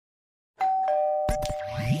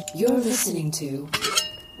You're listening to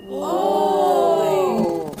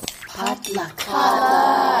Whoa Potluck.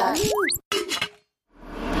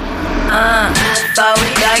 Faux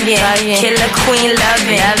thuggin', killer queen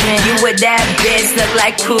lovin'. You with that bitch, look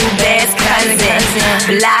like Pooh Bear's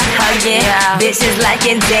cousin. Block huggin', bitches like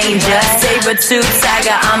in danger. Saber-tooth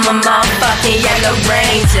tiger, I'm a motherfucking yellow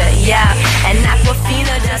ranger. Yeah, and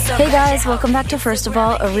Aquafina just so. Hey guys, welcome back to First of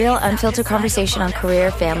All, a real unfiltered conversation on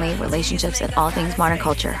career, family, relationships, and all things modern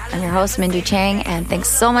culture. I'm your host, Mindu Chang, and thanks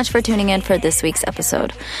so much for tuning in for this week's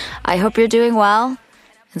episode. I hope you're doing well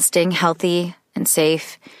and staying healthy and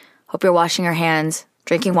safe. Hope you're washing your hands,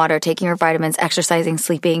 drinking water, taking your vitamins, exercising,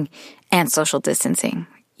 sleeping, and social distancing.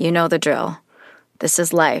 You know the drill. This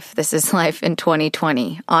is life. This is life in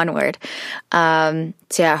 2020 onward. I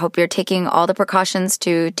hope you're taking all the precautions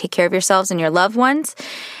to take care of yourselves and your loved ones.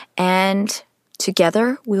 And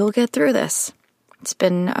together, we will get through this. It's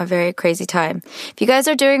been a very crazy time. If you guys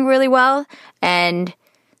are doing really well and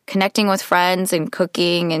connecting with friends and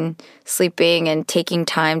cooking and sleeping and taking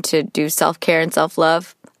time to do self-care and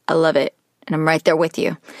self-love, I love it, and I'm right there with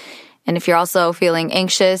you. And if you're also feeling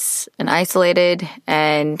anxious and isolated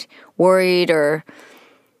and worried or,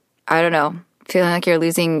 I don't know, feeling like you're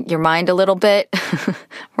losing your mind a little bit,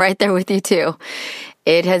 right there with you too.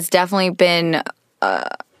 It has definitely been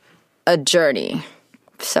a journey.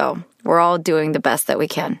 So we're all doing the best that we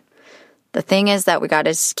can. The thing is that we got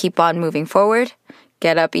to keep on moving forward,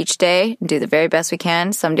 get up each day, and do the very best we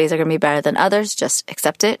can. Some days are going to be better than others. Just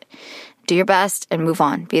accept it. Do your best and move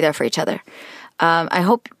on. Be there for each other. I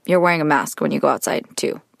hope you're wearing a mask when you go outside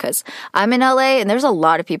too, because I'm in LA and there's a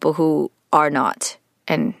lot of people who are not,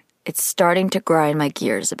 and it's starting to grind my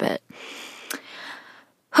gears a bit.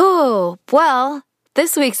 Oh, well,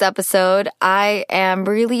 this week's episode I am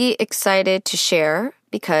really excited to share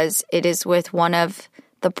because it is with one of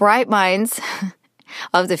the bright minds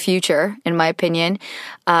of the future, in my opinion.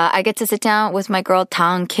 I get to sit down with my girl,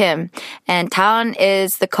 Taeun Kim. And Taeun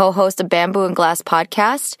is the co-host of Bamboo and Glass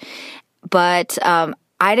podcast. But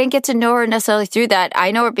I didn't get to know her necessarily through that.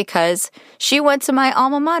 I know her because she went to my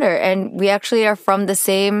alma mater. And we actually are from the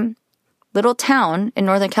same little town in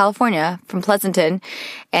Northern California, from Pleasanton.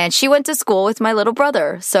 And she went to school with my little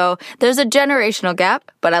brother. So there's a generational gap,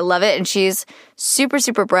 but I love it. And she's super,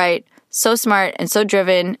 super bright, so smart, and so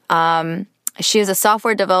driven. She is a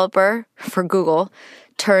software developer for Google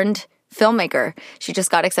turned filmmaker. She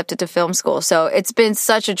just got accepted to film school. So it's been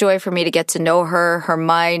such a joy for me to get to know her, her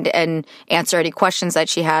mind, and answer any questions that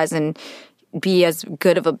she has and be as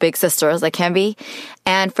good of a big sister as I can be.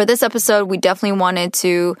 And for this episode, we definitely wanted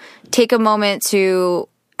to take a moment to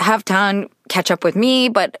have Taeun catch up with me,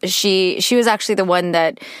 but she was actually the one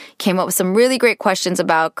that came up with some really great questions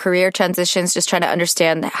about career transitions, just trying to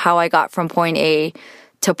understand how I got from point A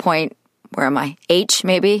to point where am I? H,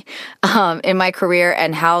 maybe, in my career,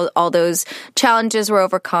 and how all those challenges were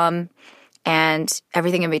overcome and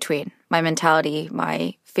everything in between. My mentality,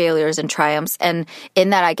 my failures and triumphs. And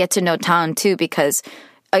in that, I get to know Taeun too, because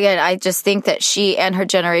again, I just think that she and her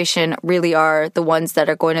generation really are the ones that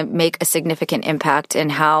are going to make a significant impact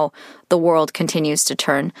in how the world continues to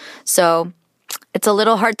turn. So it's a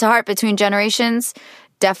little heart to heart between generations.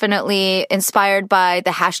 Definitely inspired by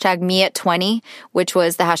the hashtag #MeAt20, which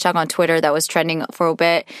was the hashtag on Twitter that was trending for a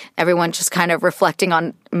bit. Everyone just kind of reflecting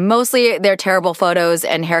on mostly their terrible photos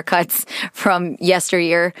and haircuts from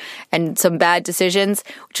yesteryear and some bad decisions,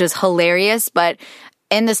 which was hilarious. But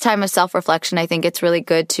in this time of self-reflection, I think it's really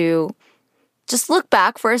good to just look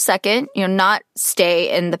back for a second, not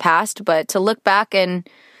stay in the past, but to look back and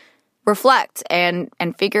reflect and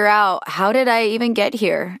figure out, how did I even get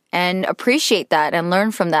here, and appreciate that and learn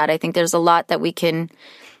from that. I think there's a lot that we can,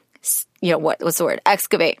 what's the word?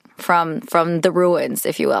 Excavate from the ruins,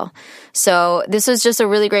 if you will. So this was just a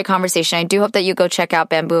really great conversation. I do hope that you go check out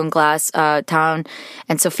Bamboo and Glass, Taeun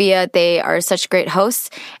and Sophia. They are such great hosts.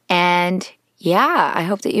 And yeah, I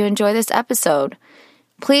hope that you enjoy this episode.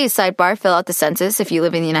 Please, sidebar, fill out the census. If you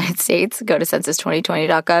live in the United States, go to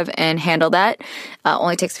census2020.gov and handle that.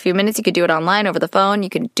 Only takes a few minutes. You can do it online, over the phone. You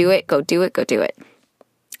can do it. Go do it. Go do it.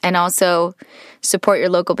 And also, support your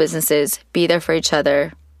local businesses. Be there for each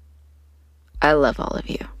other. I love all of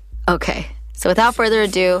you. Okay, so without further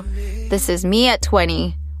ado, this is Me at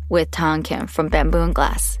 20 with Taeun Kim from Bamboo and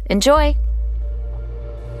Glass. Enjoy!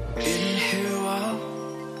 Been here a while,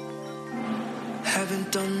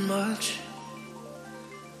 haven't done much.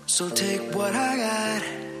 So take what I got,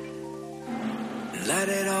 light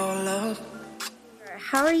it all up.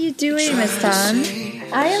 How are you doing, Miss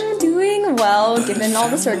Taeun? I am doing well, given all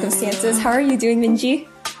the circumstances. How are you doing, Minji?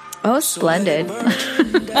 Oh, splendid.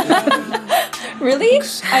 Really?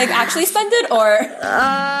 I actually spend it, or?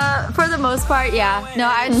 For the most part, yeah. No,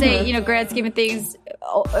 I would say, grand scheme of things,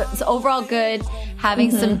 it's overall good.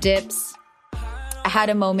 Having some dips. I had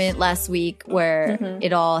a moment last week where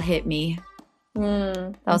it all hit me.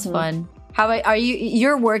 That was fun. How about,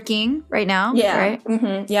 you're working right now? Yeah.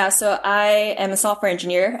 Right? Yeah. So I am a software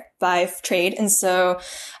engineer by trade. And so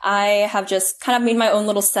I have just kind of made my own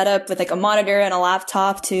little setup with like a monitor and a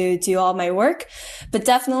laptop to do all my work. But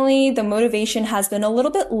definitely the motivation has been a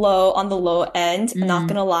little bit low on the low end. I'm not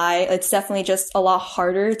going to lie. It's definitely just a lot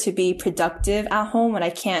harder to be productive at home when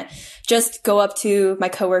I can't just go up to my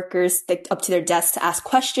coworkers, like up to their desks to ask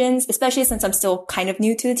questions, especially since I'm still kind of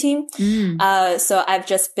new to the team. So I've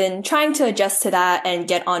just been trying to adjust to that and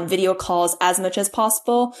get on video calls as much as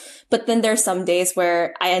possible. But then there's some days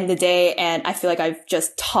where I end the day and I feel like I've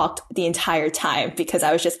just talked the entire time because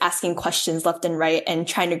I was just asking questions left and right and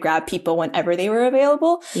trying to grab people whenever they were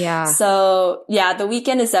available. Yeah. So yeah, the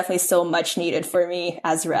weekend is definitely still much needed for me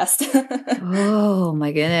as rest. Oh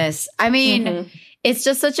my goodness. I mean, it's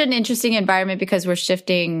just such an interesting environment because we're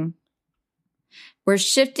shifting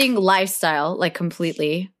lifestyle like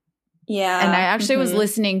completely. Yeah. And I actually was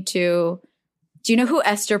listening to, do you know who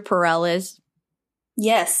Esther Perel is?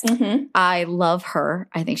 Yes. I love her.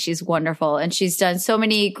 I think she's wonderful. And she's done so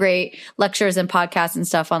many great lectures and podcasts and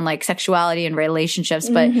stuff on like sexuality and relationships.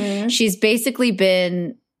 But she's basically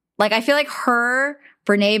been like, I feel like her,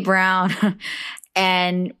 Brene Brown,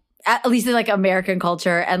 and at least in like American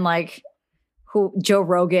culture, and like Joe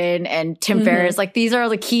Rogan and Tim Ferriss, like these are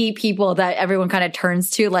the key people that everyone kind of turns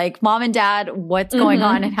to, like mom and dad, what's going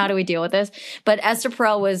on and how do we deal with this? But Esther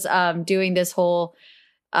Perel was doing this whole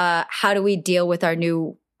how do we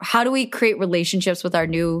create relationships with our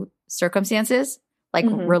new circumstances, like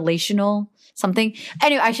relational something.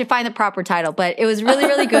 Anyway, I should find the proper title, but it was really,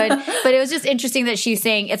 really good. But it was just interesting that she's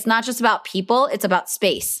saying it's not just about people, it's about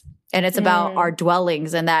space, and it's about our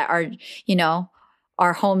dwellings, and that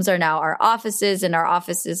our homes are now our offices, and our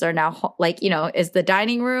offices are now like, is the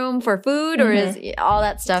dining room for food or is all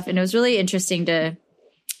that stuff. And it was really interesting to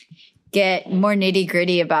get more nitty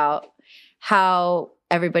gritty about how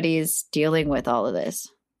everybody's dealing with all of this.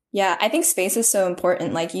 Yeah, I think space is so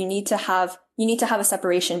important. Like you need to have a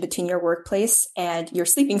separation between your workplace and your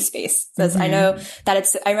sleeping space. Because I know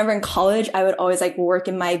that I remember in college, I would always like work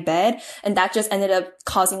in my bed, and that just ended up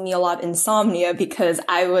causing me a lot of insomnia because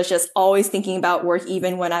I was just always thinking about work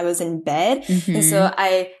even when I was in bed. And so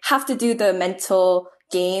I have to do the mental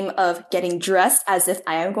game of getting dressed as if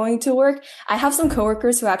I am going to work. I have some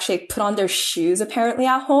coworkers who actually put on their shoes apparently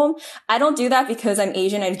at home. I don't do that because I'm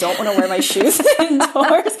Asian. I don't want to wear my shoes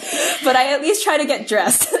indoors, but I at least try to get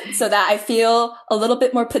dressed so that I feel a little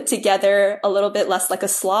bit more put together, a little bit less like a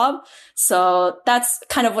slob. So that's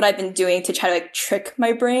kind of what I've been doing to try to like trick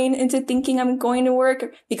my brain into thinking I'm going to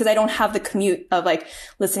work, because I don't have the commute of like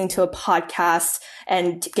listening to a podcast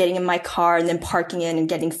and getting in my car and then parking in and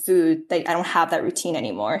getting food. Like I don't have that routine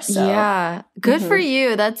anymore. So yeah, good for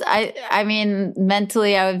you. That's, I mean,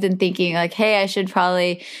 mentally I've been thinking like, hey, I should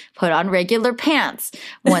probably put on regular pants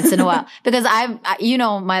once in a while because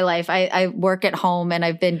my life, I work at home and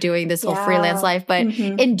I've been doing this whole freelance life, but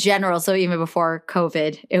in general, so even before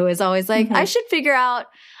COVID, it was always like, I should figure out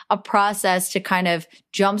a process to kind of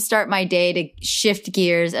jumpstart my day, to shift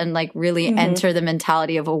gears and like really enter the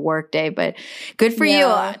mentality of a work day. But good for you,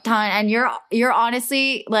 Tan. And you're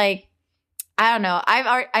honestly like, I don't know.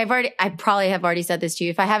 I probably have already said this to you.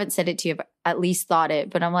 If I haven't said it to you, I've at least thought it.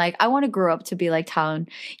 But I'm like, I want to grow up to be like Talon.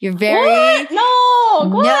 You're very what? No.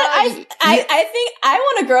 What? I think I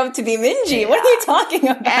want to grow up to be Minji. What are you talking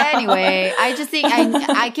about? Anyway, I just think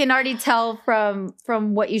I can already tell from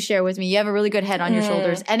what you share with me. You have a really good head on your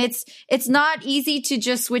shoulders, and it's not easy to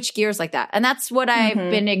just switch gears like that. And that's what I've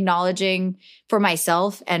been acknowledging for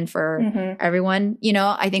myself and for everyone.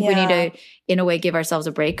 I think we need to, in a way, give ourselves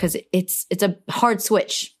a break because it's a hard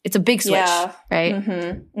switch. It's a big switch,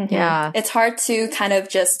 right? Yeah. It's hard to kind of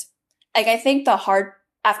just, like, I think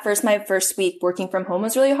at first, my first week working from home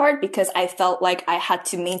was really hard because I felt like I had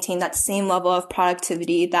to maintain that same level of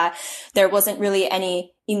productivity, that there wasn't really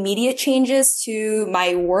any immediate changes to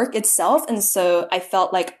my work itself. And so I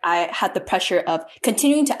felt like I had the pressure of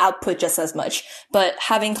continuing to output just as much. But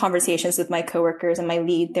having conversations with my coworkers and my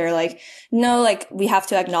lead, they're like, no, like we have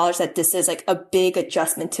to acknowledge that this is like a big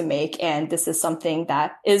adjustment to make. And this is something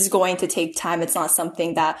that is going to take time. It's not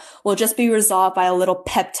something that will just be resolved by a little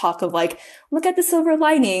pep talk of like, look at the silver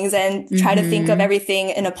linings and try to think of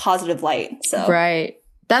everything in a positive light. So, right.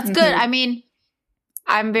 That's good. I mean,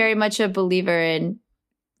 I'm very much a believer in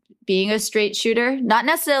being a straight shooter, not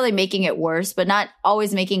necessarily making it worse, but not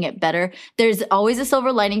always making it better. There's always a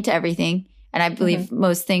silver lining to everything. And I believe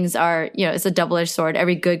most things are, it's a double-edged sword.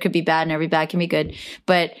 Every good could be bad and every bad can be good,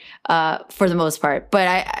 but for the most part.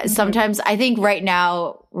 But sometimes I think right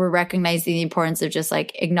now we're recognizing the importance of just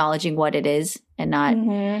like acknowledging what it is and not,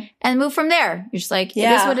 and move from there. You're just like, it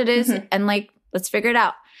is what it is. And like, let's figure it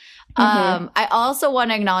out. I also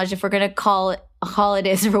want to acknowledge, if we're going to call it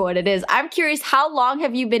is for what it is. I'm curious, how long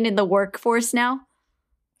have you been in the workforce now?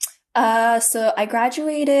 So I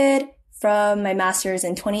graduated from my master's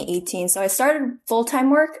in 2018. So I started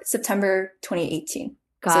full-time work September 2018.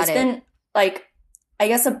 So it's been like, I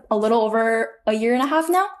guess a little over a year and a half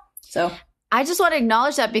now. So I just want to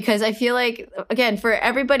acknowledge that, because I feel like, again, for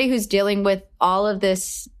everybody who's dealing with all of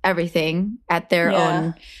this, everything at their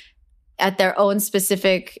own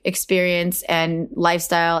specific experience and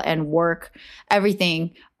lifestyle and work,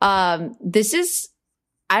 everything, this is,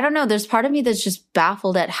 I don't know. There's part of me that's just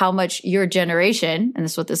baffled at how much your generation, and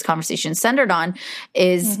this is what this conversation is centered on,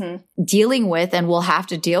 is dealing with and will have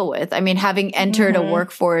to deal with. I mean, having entered a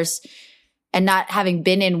workforce and not having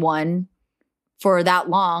been in one for that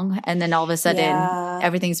long, and then all of a sudden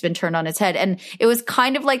everything's been turned on its head. And it was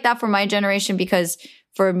kind of like that for my generation, because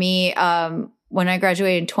for me, when I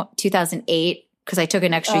graduated in 2008, because I took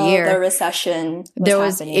an extra year. The recession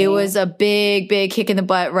happening. It was a big, big kick in the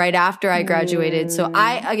butt right after I graduated. So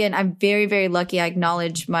I'm very, very lucky. I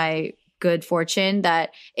acknowledge my good fortune that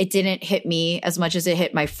it didn't hit me as much as it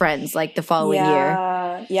hit my friends like the following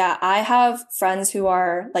year. Yeah. I have friends who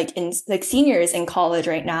are like seniors in college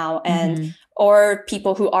right now, and or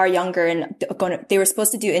people who are younger and they were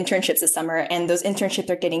supposed to do internships this summer, and those internships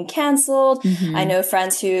are getting canceled. I know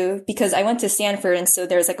friends because I went to Stanford, and so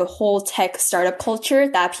there's like a whole tech startup culture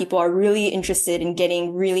that people are really interested in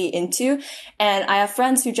getting really into. And I have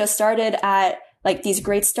friends who just started at like these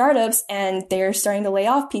great startups, and they're starting to lay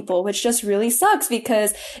off people, which just really sucks,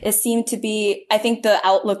 because it seemed to be, I think the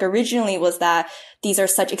outlook originally was that these are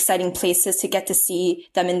such exciting places to get to see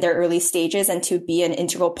them in their early stages and to be an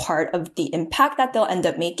integral part of the impact that they'll end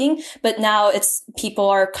up making. But now people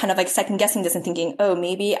are kind of like second guessing this and thinking, oh,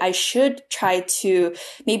 maybe I should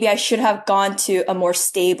have gone to a more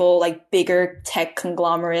stable, like bigger tech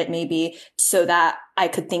conglomerate, maybe, so that I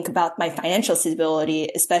could think about my financial stability,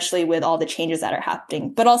 especially with all the changes that are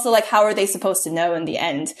happening. But also, like, how are they supposed to know in the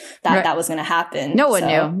end that that was going to happen? No one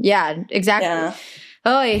knew. Yeah, exactly. Yeah.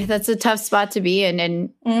 Oh, that's a tough spot to be in.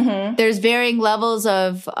 And there's varying levels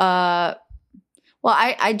of, I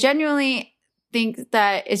genuinely think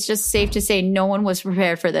that it's just safe to say no one was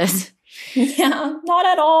prepared for this. Yeah, not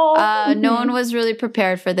at all. No one was really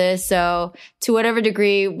prepared for this. So to whatever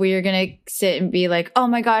degree we're going to sit and be like, oh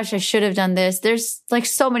my gosh, I should have done this. There's like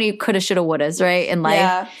so many coulda, shoulda, wouldas, right? In life.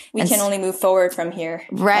 Yeah, we can only move forward from here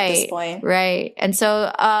at this point. Right. And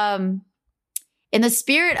so, in the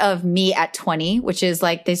spirit of me at 20, which is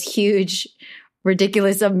like this huge,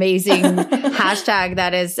 ridiculous, amazing hashtag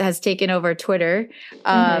that has taken over Twitter,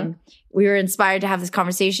 we were inspired to have this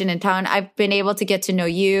conversation in town. I've been able to get to know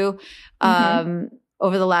you over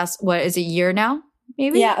the last, what is it, year now?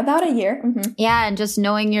 Maybe? Yeah, about a year. Yeah, and just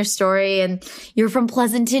knowing your story, and you're from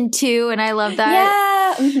Pleasanton too, and I love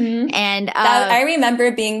that. Yeah. And I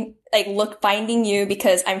remember being finding you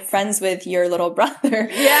because I'm friends with your little brother.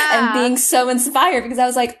 Yeah. And being so inspired, because I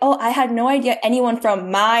was like, oh, I had no idea anyone from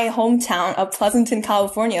my hometown of Pleasanton,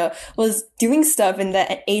 California was doing stuff in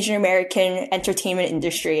the Asian American entertainment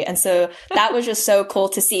industry. And so that was just so cool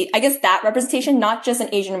to see. I guess that representation, not just an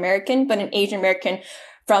Asian American, but an Asian American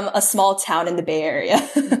from a small town in the Bay Area.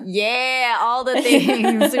 Yeah, all the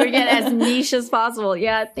things. We're getting as niche as possible.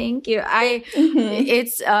 Yeah, thank you. I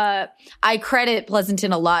credit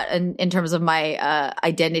Pleasanton a lot in terms of my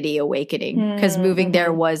identity awakening, because moving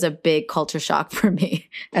there was a big culture shock for me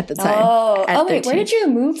at the time. Oh, wait, where did you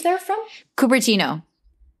move there from? Cupertino.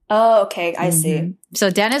 Oh, okay, I see.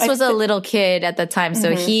 So Dennis was a little kid at the time,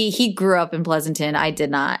 so he grew up in Pleasanton. I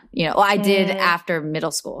did not. I did after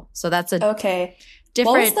middle school. So that's okay.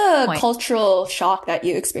 Different What was the point. Cultural shock that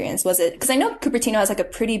you experienced? Was it, because I know Cupertino has like a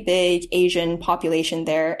pretty big Asian population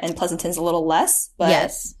there, and Pleasanton's a little less, but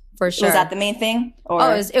yes, for sure. Was that the main thing? Or?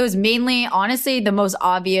 Oh, it was mainly, honestly, the most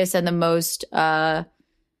obvious and the most, in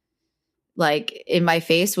my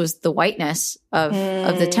face was the whiteness of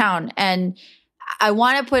the town. And I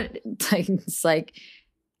want to put, it's like,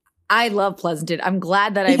 I love Pleasanton. I'm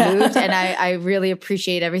glad that I moved, and I really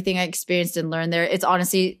appreciate everything I experienced and learned there. It's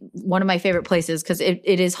honestly one of my favorite places because it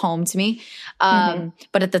is home to me.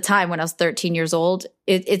 But at the time when I was 13 years old,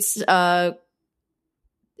 it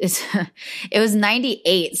was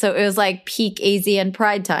 98. So it was like peak ASEAN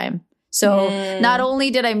Pride time. So not only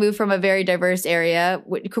did I move from a very diverse area,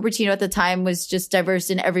 Cupertino at the time was just diverse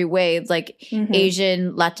in every way, like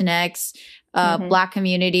Asian, Latinx, Black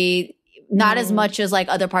community, not as much as like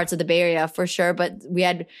other parts of the Bay Area for sure, but we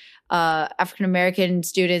had African-American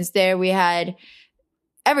students there. We had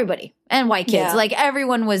everybody and white kids, like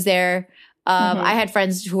everyone was there. I had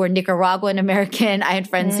friends who were Nicaraguan American. I had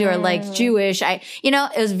friends who are like Jewish.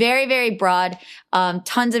 It was very, very broad.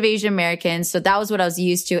 Tons of Asian Americans. So that was what I was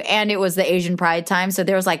used to. And it was the Asian Pride time. So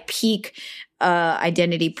there was like peak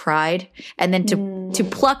identity pride. And then to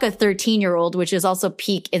pluck a 13-year-old, which is also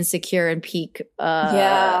peak insecure and peak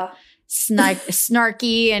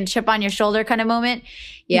snarky and chip on your shoulder kind of moment.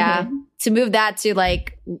 Yeah. To move that to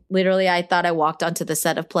like literally I thought I walked onto the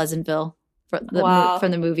set of Pleasantville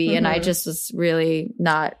from the movie and I just was really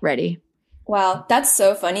not ready. Wow, that's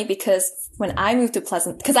so funny because when I moved to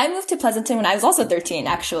Pleasanton when I was also 13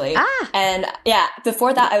 actually. And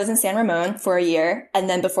before that I was in San Ramon for a year. And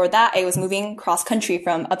then before that I was moving cross country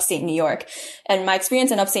from upstate New York. And my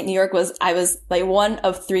experience in upstate New York was I was like one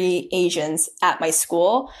of 3 Asians at my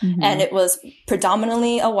school. And it was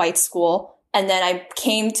predominantly a white school. And then I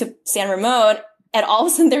came to San Ramon and all of a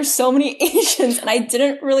sudden there's so many Asians and I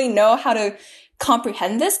didn't really know how to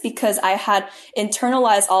comprehend this because I had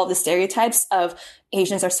internalized all of the stereotypes of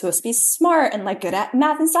Asians are supposed to be smart and like good at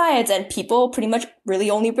math and science. And people pretty much really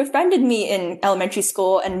only befriended me in elementary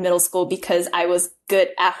school and middle school because I was good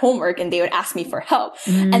at homework and they would ask me for help.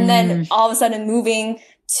 And then all of a sudden moving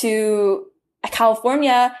to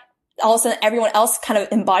California, all of a sudden everyone else kind of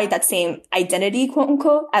embodied that same identity, quote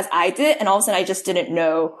unquote, as I did. And all of a sudden I just didn't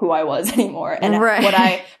know who I was anymore. And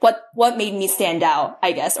what made me stand out,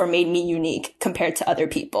 I guess, or made me unique compared to other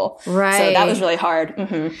people. Right. So that was really hard.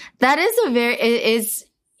 That is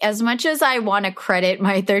as much as I want to credit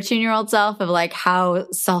my 13-year-old self of like how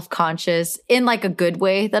self-conscious in like a good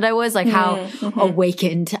way that I was, like how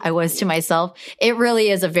awakened I was to myself. It really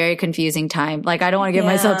is a very confusing time. Like I don't want to give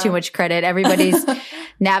myself too much credit. Everybody's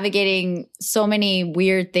navigating so many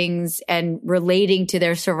weird things and relating to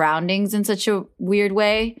their surroundings in such a weird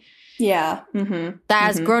way. Yeah. That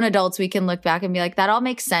as grown adults, we can look back and be like, that all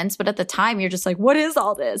makes sense. But at the time, you're just like, what is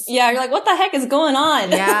all this? Yeah. You're like, what the heck is going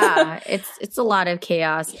on? Yeah. It's a lot of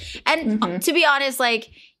chaos. And to be honest, like,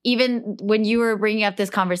 even when you were bringing up this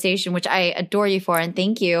conversation, which I adore you for, and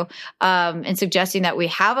thank you, and suggesting that we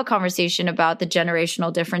have a conversation about the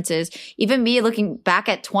generational differences, even me looking back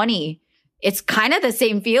at 20, it's kind of the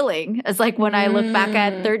same feeling as like when I look back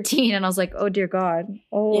at 13 and I was like, oh dear God.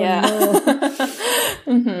 Oh no. I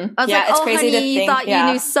was like, oh honey, you thought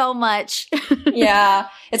you knew so much. Yeah.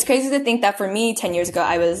 It's crazy to think that for me 10 years ago,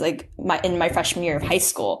 I was like in my freshman year of high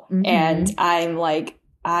school. And I'm like,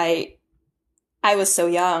 I was so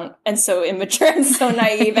young and so immature and so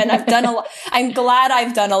naive. And I'm glad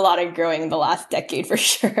I've done a lot of growing in the last decade for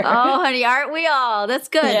sure. Oh, honey, aren't we all? That's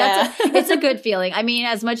good. Yeah. It's a good feeling. I mean,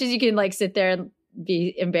 as much as you can like sit there and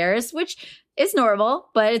be embarrassed, which is normal,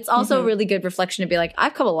 but it's also a really good reflection to be like,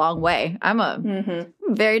 I've come a long way. I'm a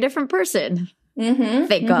very different person.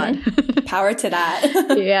 Thank God. Power to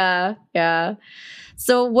that. Yeah.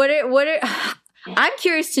 So what are I'm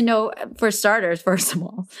curious to know, for starters, first of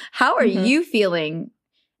all, how are you feeling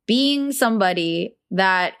being somebody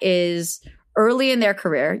that is early in their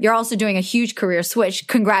career? You're also doing a huge career switch.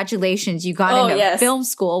 Congratulations. You got into film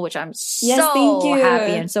school, which I'm so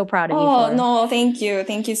happy and so proud of you for. Oh, no, thank you.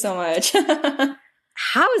 Thank you so much.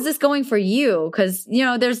 How is this going for you? Because,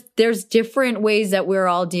 there's different ways that we're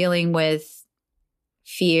all dealing with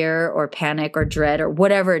fear or panic or dread or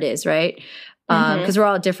whatever it is, right? Because we're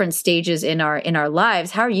all at different stages in our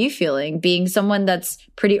lives. How are you feeling being someone that's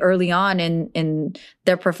pretty early on in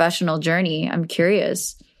their professional journey? I'm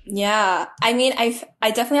curious. Yeah. I mean, I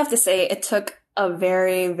definitely have to say it took a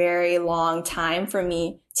very, very long time for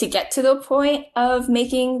me to get to the point of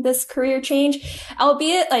making this career change,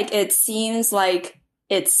 albeit like it seems like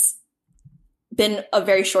it's been a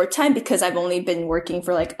very short time because I've only been working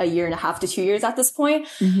for like a year and a half to 2 years at this point.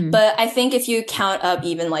 But I think if you count up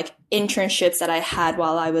even like internships that I had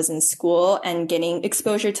while I was in school and getting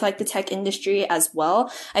exposure to like the tech industry as well,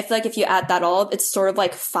 I feel like if you add that all up, it's sort of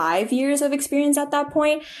like 5 years of experience at that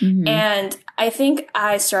point. And I think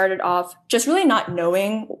I started off just really not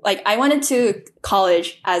knowing, like I went into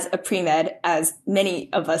college as a pre-med, as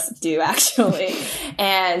many of us do actually.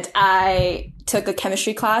 And I took a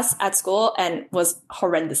chemistry class at school and was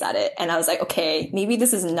horrendous at it. And I was like, okay, maybe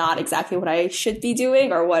this is not exactly what I should be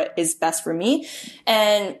doing or what is best for me.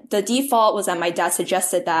 And the default was that my dad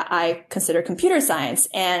suggested that I consider computer science.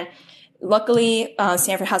 And luckily,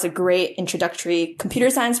 Stanford has a great introductory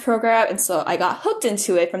computer science program. And so I got hooked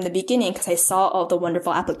into it from the beginning because I saw all the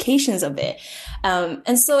wonderful applications of it.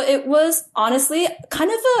 And so it was honestly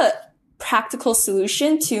kind of a practical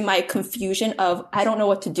solution to my confusion of I don't know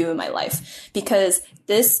what to do in my life, because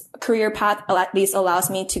this career path at least allows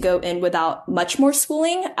me to go in without much more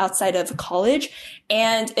schooling outside of college,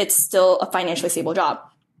 and it's still a financially stable job.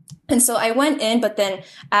 And so I went in, but then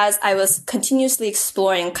as I was continuously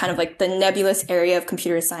exploring kind of like the nebulous area of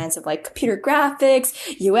computer science of like computer graphics,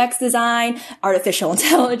 UX design, artificial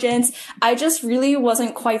intelligence, I just really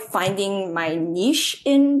wasn't quite finding my niche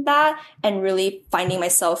in that and really finding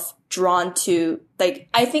myself drawn to, like,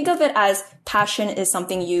 I think of it as passion is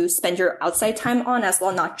something you spend your outside time on as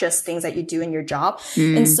well, not just things that you do in your job.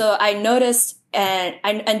 And so I noticed,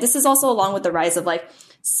 and this is also along with the rise of like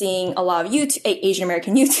seeing a lot of Asian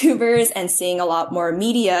American YouTubers and seeing a lot more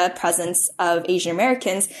media presence of Asian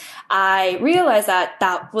Americans, I realized that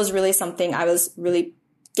that was really something I was really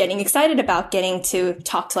getting excited about, getting to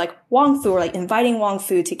talk to like Wong Fu, or like inviting Wong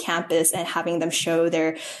Fu to campus and having them show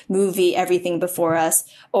their movie, Everything Before Us,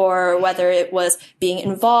 or whether it was being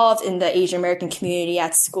involved in the Asian American community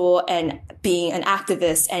at school and being an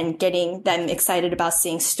activist and getting them excited about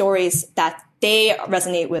seeing stories that they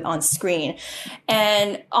resonate with on screen.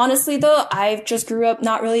 And honestly though, I just grew up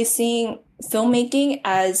not really seeing filmmaking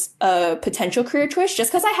as a potential career choice,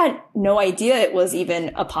 just because I had no idea it was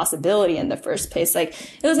even a possibility in the first place. Like,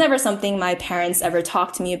 it was never something my parents ever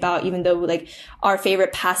talked to me about, even though like our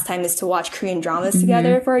favorite pastime is to watch Korean dramas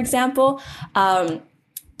together, for example. And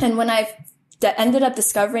when I ended up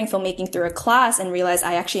discovering filmmaking through a class and realized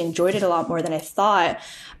I actually enjoyed it a lot more than I thought,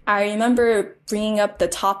 I remember bringing up the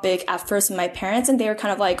topic at first with my parents, and they were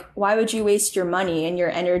kind of like, why would you waste your money and your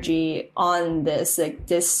energy on this? Like,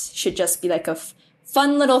 this should just be like a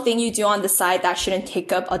fun little thing you do on the side that shouldn't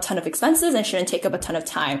take up a ton of expenses and shouldn't take up a ton of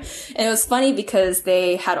time. And it was funny because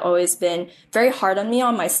they had always been very hard on me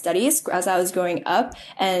on my studies as I was growing up.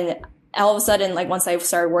 And all of a sudden, like, once I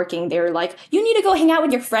started working, they were like, you need to go hang out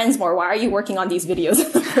with your friends more. Why are you working on these videos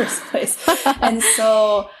in the first place? And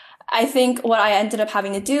so I think what I ended up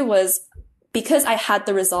having to do was, because I had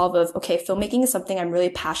the resolve of, okay, filmmaking is something I'm really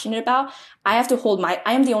passionate about, I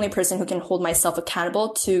am the only person who can hold myself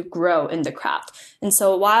accountable to grow in the craft. And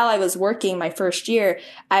so while I was working my first year,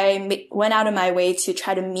 I went out of my way to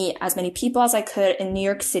try to meet as many people as I could in New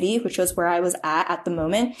York City, which was where I was at the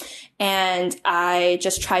moment. And I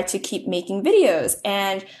just tried to keep making videos.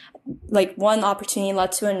 And like, one opportunity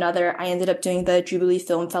led to another. I ended up doing the Jubilee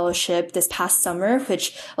Film Fellowship this past summer,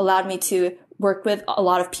 which allowed me to work with a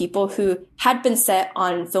lot of people who had been set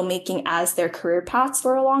on filmmaking as their career paths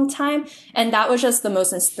for a long time. And that was just the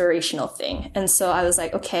most inspirational thing. And so I was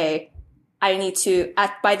like, okay, I need to,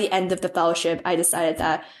 by the end of the fellowship, I decided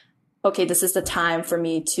that, okay, this is the time for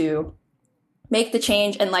me to make the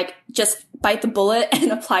change and like just bite the bullet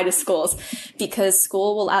and apply to schools, because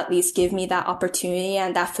school will at least give me that opportunity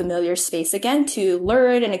and that familiar space again to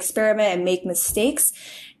learn and experiment and make mistakes.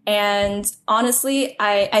 And honestly,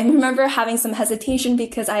 I remember having some hesitation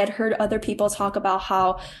because I had heard other people talk about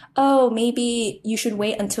how, oh, maybe you should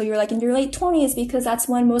wait until you're like in your late 20s because that's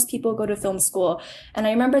when most people go to film school. And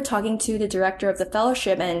I remember talking to the director of the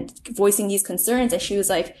fellowship and voicing these concerns, and she was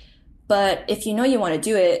like, but if you know you want to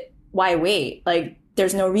do it, why wait? Like,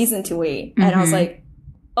 there's no reason to wait. And I was like,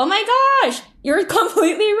 oh my gosh, you're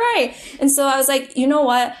completely right. And so I was like, you know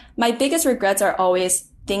what? My biggest regrets are always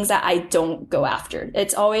things that I don't go after.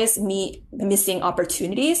 It's always me missing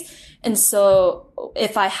opportunities. And so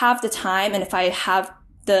if I have the time and if I have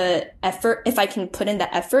the effort, if I can put in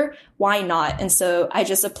the effort, why not? And so I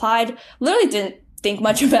just applied, literally didn't think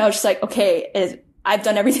much about it. Just like, okay, I've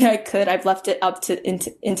done everything I could. I've left it up to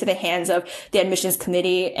into the hands of the admissions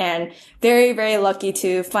committee, and very, very lucky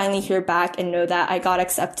to finally hear back and know that I got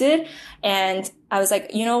accepted. And I was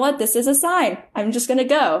like, you know what? This is a sign. I'm just going to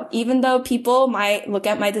go. Even though people might look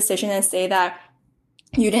at my decision and say that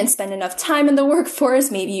you didn't spend enough time in the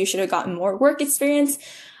workforce, maybe you should have gotten more work experience.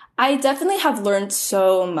 I definitely have learned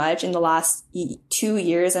so much in the last 2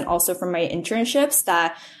 years and also from my internships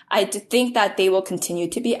that I think that they will continue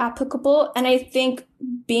to be applicable. And I think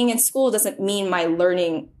being in school doesn't mean my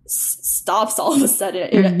learning stops all of a sudden.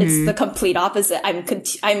 It's the complete opposite.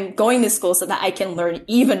 I'm going to school so that I can learn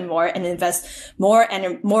even more and invest more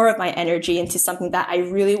of my energy into something that I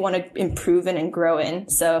really want to improve in and grow in.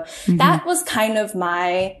 So that was kind of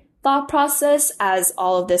my thought process as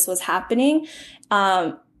all of this was happening.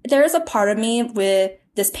 There is a part of me with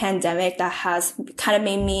this pandemic that has kind of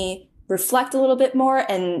made me reflect a little bit more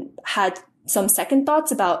and had some second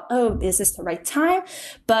thoughts about, oh, is this the right time?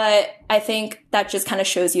 But I think that just kind of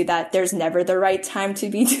shows you that there's never the right time to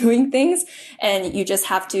be doing things. And you just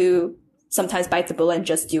have to sometimes bite the bullet and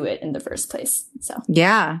just do it in the first place. So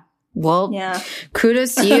yeah. Well, Yeah.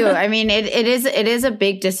 kudos to you. I mean, it is a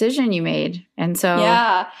big decision you made. And so,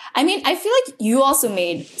 Yeah. I mean, I feel like you also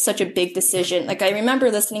made such a big decision. Like, I remember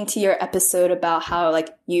listening to your episode about how,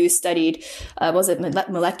 like, you studied, was it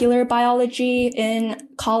molecular biology in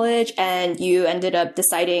college, and you ended up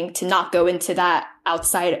deciding to not go into that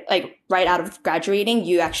outside, like, right out of graduating.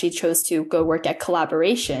 You actually chose to go work at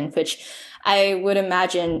Collaboration, which I would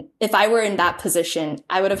imagine if I were in that position,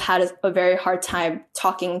 I would have had a very hard time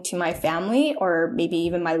talking to my family or maybe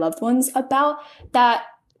even my loved ones about that,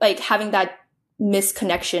 like having that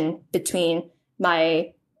misconnection between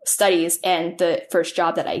my studies and the first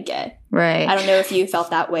job that I get. right. I don't know if you felt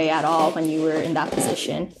that way at all when you were in that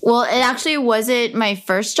position. Well, it actually wasn't my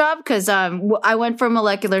first job because I went from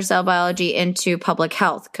molecular cell biology into public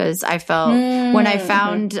health because I felt when I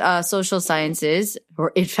found social sciences,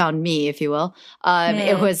 or it found me, if you will,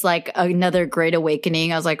 it was like another great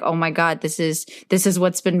awakening. I was like, oh my God, this is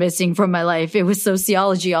what's been missing from my life. It was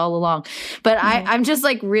sociology all along. But I'm just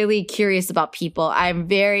like really curious about people. I'm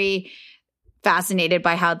very fascinated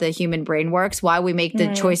by how the human brain works, why we make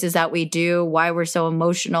the choices that we do, why we're so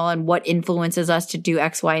emotional, and what influences us to do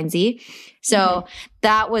X, Y, and Z. So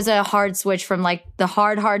that was a hard switch from like the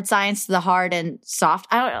hard science to the hard and soft.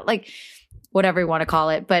 I don't know, like whatever you want to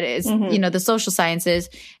call it, but it's, you know, the social sciences.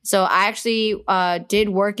 So I actually did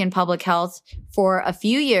work in public health for a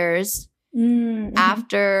few years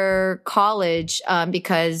after college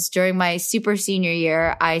because during my super senior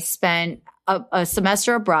year, I spent a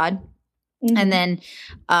semester abroad. And then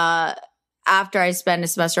after I spent a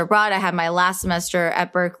semester abroad, I had my last semester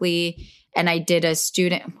at Berkeley and I did a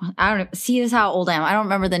student, I don't know, see this is how old I am. I don't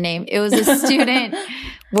remember the name. It was a student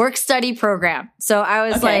work study program. So I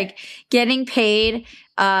was like getting paid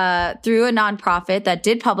through a nonprofit that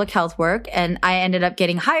did public health work, and I ended up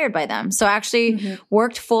getting hired by them. So I actually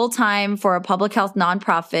worked full time for a public health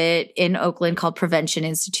nonprofit in Oakland called Prevention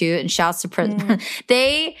Institute, and shouts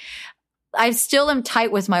to I still am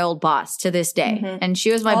tight with my old boss to this day. And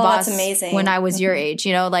she was my boss that's amazing. when I was your age,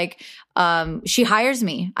 you know, like, she hires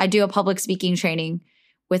me. I do a public speaking training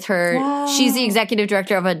with her. Wow. She's the executive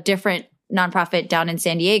director of a different nonprofit down in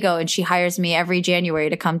San Diego. And she hires me every January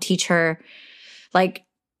to come teach her like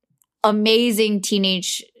amazing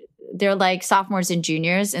teenage, they're like sophomores and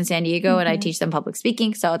juniors in San Diego, and I teach them public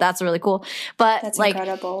speaking. So that's really cool. But That's like,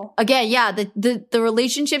 incredible. again, yeah, the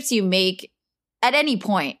relationships you make at any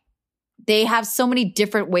point, they have so many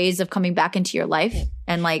different ways of coming back into your life.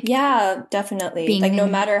 And like, yeah, definitely. Like no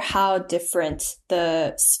matter how different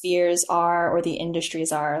the spheres are or the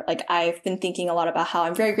industries are, like I've been thinking a lot about how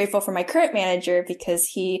I'm very grateful for my current manager because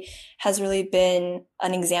he has really been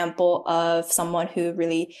an example of someone who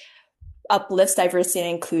really uplifts diversity and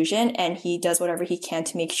inclusion, and he does whatever he can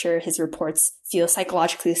to make sure his reports feel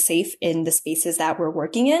psychologically safe in the spaces that we're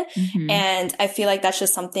working in. And I feel like that's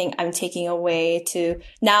just something I'm taking away to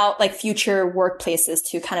now, like future workplaces,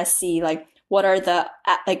 to kind of see like what are the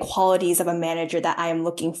like qualities of a manager that I am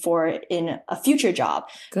looking for in a future job.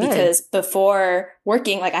 Good. Because before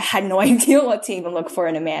working, like I had no idea what to even look for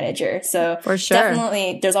in a manager. So For sure.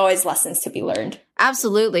 definitely there's always lessons to be learned.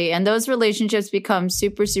 Absolutely. And those relationships become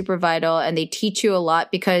super, super vital, and they teach you a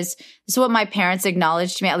lot because this is what my parents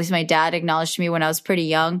acknowledged to me. At least my dad acknowledged to me when I was pretty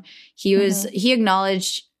young. He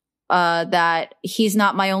acknowledged that he's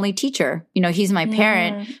not my only teacher. You know, he's my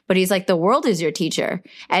parent, but he's like, the world is your teacher.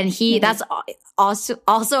 And that's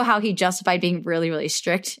also how he justified being really, really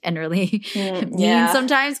strict and really mean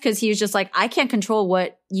sometimes, because he was just like, I can't control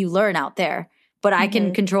what you learn out there, but I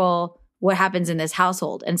can control what happens in this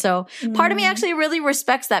household. And so part of me actually really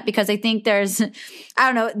respects that, because I think there's, I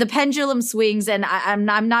don't know, the pendulum swings, and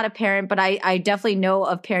I'm not a parent, but I definitely know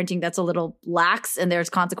of parenting that's a little lax, and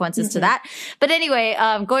there's consequences to that. But anyway,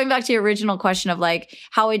 going back to your original question of like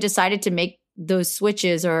how I decided to make those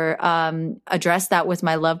switches or address that with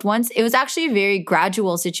my loved ones, it was actually a very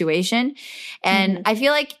gradual situation. And I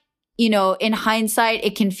feel like, you know, in hindsight,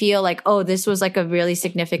 it can feel like, oh, this was like a really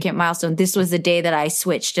significant milestone. This was the day that I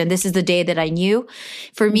switched, and this is the day that I knew.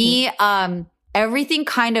 For me, everything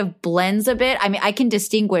kind of blends a bit. I mean, I can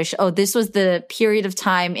distinguish, oh, this was the period of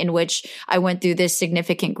time in which I went through this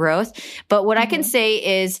significant growth. But what I can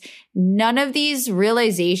say is none of these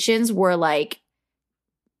realizations were like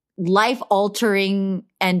life altering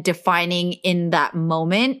and defining in that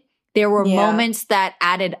moment. There were moments that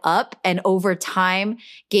added up, and over time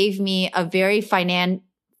gave me a very foundational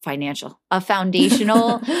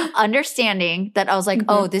understanding that I was like,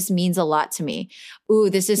 oh, this means a lot to me. Ooh,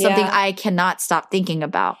 this is something I cannot stop thinking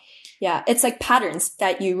about. Yeah, it's like patterns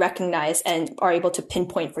that you recognize and are able to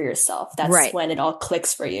pinpoint for yourself. That's when it all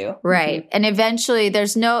clicks for you. Right. And eventually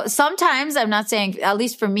sometimes I'm not saying, at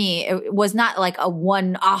least for me, it was not like a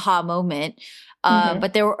one aha moment,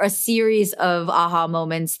 but there were a series of aha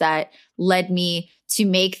moments that led me to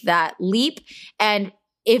make that leap. And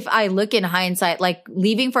if I look in hindsight, like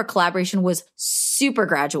leaving for collaboration was super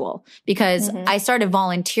gradual because I started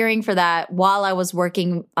volunteering for that while I was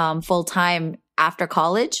working full time after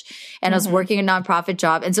college, and I was working a nonprofit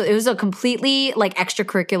job. And so it was a completely like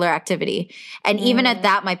extracurricular activity. And even at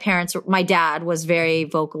that, my dad was very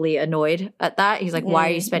vocally annoyed at that. He's like, why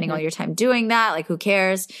are you spending all your time doing that? Like, who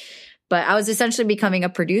cares? But I was essentially becoming a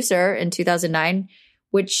producer in 2009,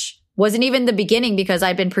 which wasn't even the beginning because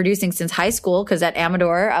I'd been producing since high school, because at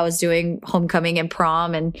Amador, I was doing homecoming and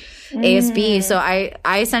prom and ASB. So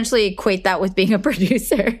I essentially equate that with being a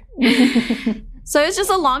producer. So it's just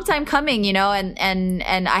a long time coming, you know,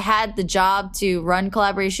 and I had the job to run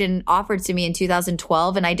collaboration offered to me in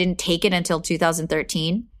 2012, and I didn't take it until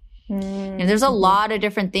 2013. And there's a lot of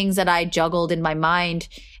different things that I juggled in my mind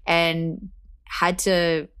and had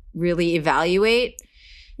to really evaluate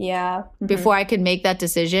before I could make that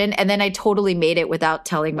decision. And then I totally made it without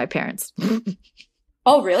telling my parents.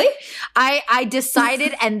 Oh, really? I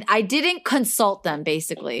decided and I didn't consult them,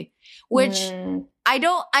 basically, which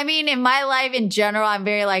I mean, in my life in general, I'm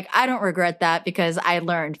very like, I don't regret that because I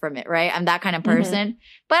learned from it, right? I'm that kind of person.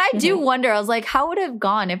 But I do wonder, I was like, how would it have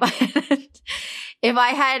gone if I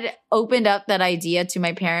had opened up that idea to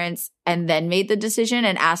my parents and then made the decision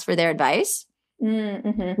and asked for their advice?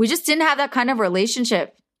 We just didn't have that kind of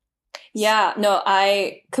relationship. Yeah, no,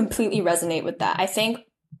 I completely resonate with that. I think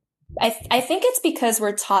it's because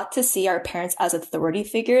we're taught to see our parents as authority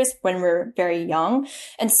figures when we're very young.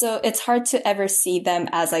 And so it's hard to ever see them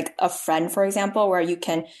as like a friend, for example, where you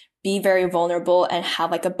can be very vulnerable and have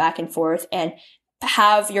like a back and forth and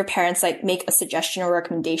have your parents like make a suggestion or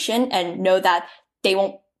recommendation and know that they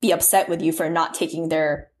won't be upset with you for not taking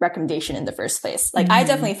their recommendation in the first place. Like I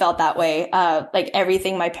definitely felt that way. Like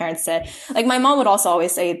everything my parents said, like my mom would also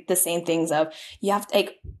always say the same things of, you have to,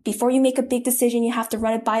 like, before you make a big decision, you have to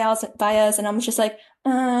run it by us. And I'm just like,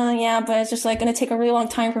 yeah, but it's just like going to take a really long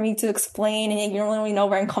time for me to explain and you don't really know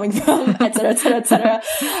where I'm coming from, et cetera, et cetera, et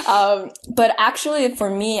cetera. But actually for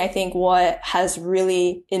me, I think what has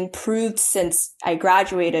really improved since I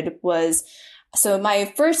graduated was, so my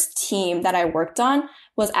first team that I worked on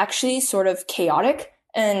was actually sort of chaotic.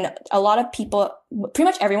 And a lot of people, pretty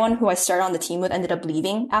much everyone who I started on the team with ended up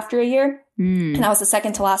leaving after a year. And I was the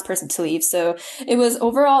second to last person to leave. So it was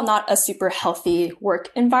overall not a super healthy work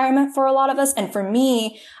environment for a lot of us. And for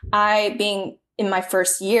me, being in my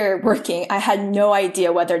first year working, I had no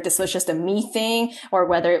idea whether this was just a me thing or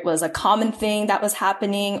whether it was a common thing that was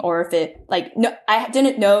happening, or if it I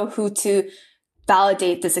didn't know who to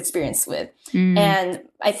validate this experience with. And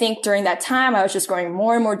I think during that time, I was just growing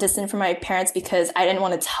more and more distant from my parents because I didn't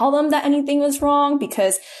want to tell them that anything was wrong,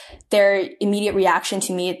 because their immediate reaction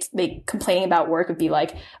to me, like complaining about work, would be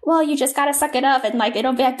like, well, you just gotta suck it up and like,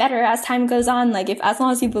 it'll get better as time goes on. Like as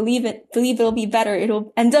long as you believe it'll be better,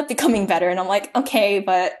 it'll end up becoming better. And I'm like, okay,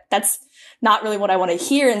 but that's not really what I want to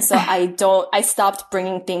hear. And so I stopped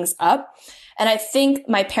bringing things up. And I think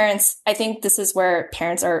I think this is where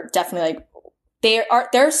parents are definitely like,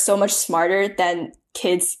 they're so much smarter than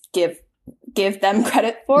kids give them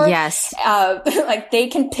credit for. Yes. Like they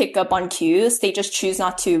can pick up on cues. They just choose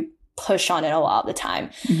not to push on it a lot of the time.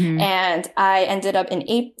 And I ended up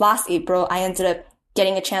last April, I ended up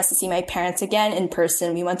getting a chance to see my parents again in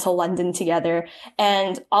person. We went to London together,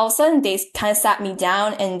 and all of a sudden they kind of sat me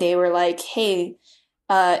down and they were like, hey,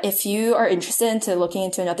 if you are interested into looking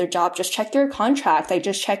into another job, just check your contract. Like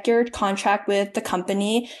just check your contract with the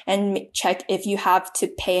company and check if you have to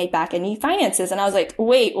pay back any finances. And I was like,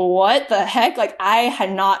 wait, what the heck? Like I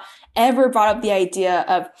had not ever brought up the idea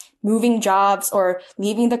of moving jobs or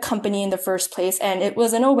leaving the company in the first place. And it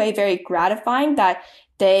was in a way very gratifying that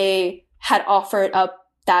they had offered up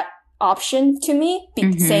that option to me,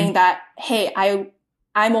 saying that, hey,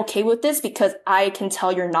 I'm okay with this because I can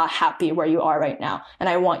tell you're not happy where you are right now, and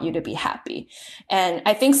I want you to be happy. And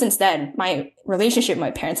I think since then, my relationship with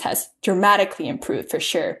my parents has dramatically improved for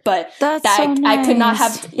sure. But so nice.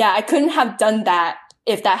 I couldn't have done that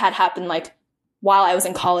if that had happened like while I was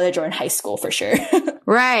in college or in high school for sure.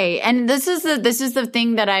 Right. And this is the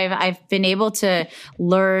thing that I've been able to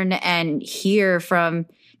learn and hear from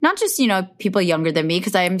not just, people younger than me,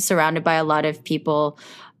 because I am surrounded by a lot of people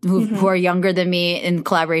who are younger than me in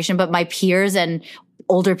collaboration, but my peers and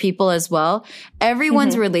older people as well.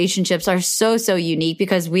 Everyone's relationships are so, so unique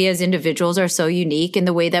because we as individuals are so unique in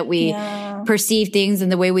the way that we perceive things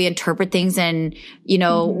and the way we interpret things. And, you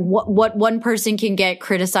know, what one person can get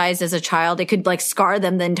criticized as a child, it could like scar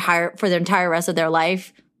them for the entire rest of their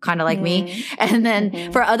life. Kind of like me. And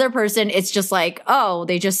then for other person, it's just like, oh,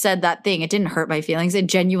 they just said that thing. It didn't hurt my feelings. It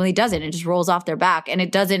genuinely doesn't. It just rolls off their back and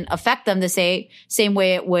it doesn't affect them the same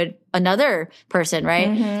way it would another person. Right.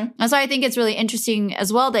 And so I think it's really interesting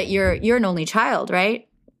as well that you're an only child, right?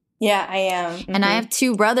 Yeah, I am. And I have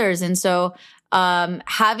 2 brothers. And so,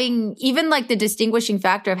 having even like the distinguishing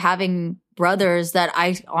factor of having brothers that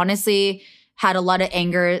I honestly had a lot of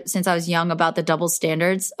anger since I was young about the double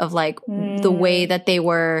standards of like the way that they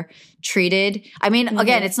were treated. I mean,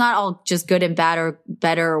 again, it's not all just good and bad or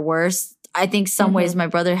better or worse. I think some ways my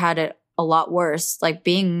brother had it a lot worse, like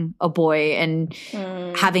being a boy and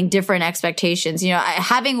having different expectations. You know,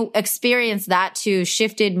 having experienced that too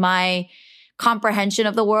shifted my comprehension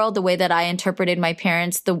of the world, the way that I interpreted my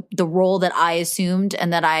parents, the role that I assumed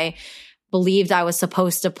and that I believed I was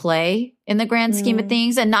supposed to play in the grand scheme of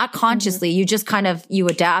things, and not consciously. You just kind of, you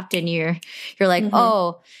adapt and you're like,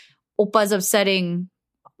 oh, oppa's upsetting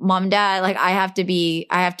mom, dad. Like I have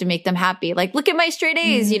to make them happy. Like, look at my straight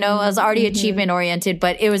A's, you know, I was already achievement oriented,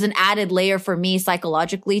 but it was an added layer for me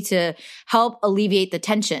psychologically to help alleviate the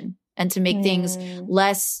tension and to make things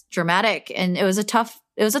less dramatic. And it was tough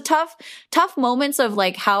moments of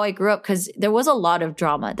like how I grew up, because there was a lot of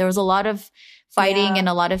drama. There was a lot of fighting and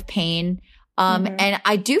a lot of pain. And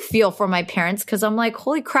I do feel for my parents because I'm like,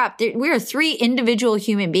 holy crap, we are 3 individual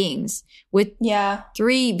human beings with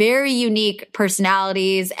 3 very unique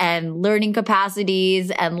personalities and learning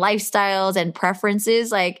capacities and lifestyles and preferences.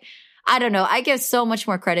 Like, I don't know. I give so much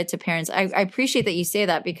more credit to parents. I appreciate that you say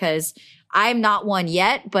that because I'm not one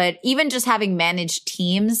yet, but even just having managed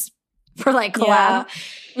teams for like collab,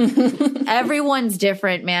 everyone's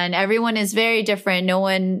different, man. Everyone is very different. No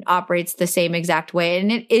one operates the same exact way.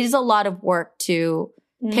 And it is a lot of work to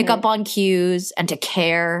pick up on cues and to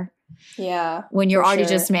care. Yeah. When you're already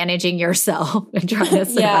just managing yourself and trying to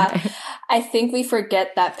survive. Yeah. I think we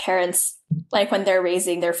forget that parents, like when they're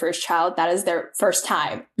raising their first child, that is their first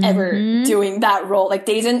time ever doing that role. Like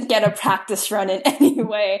they didn't get a practice run in any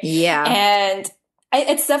way. Yeah. And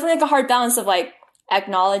it's definitely like a hard balance of like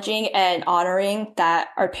acknowledging and honoring that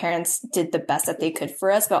our parents did the best that they could for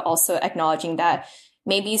us, but also acknowledging that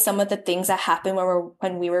maybe some of the things that happened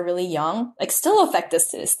when we were really young, like still affect us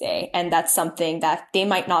to this day. And that's something that they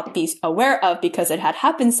might not be aware of because it had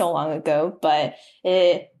happened so long ago, but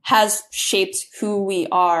it has shaped who we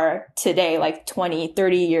are today, like 20,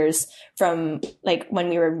 30 years from like when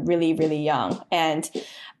we were really, really young. And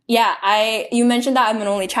yeah, you mentioned that I'm an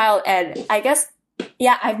only child, and I guess,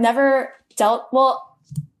 yeah, I have never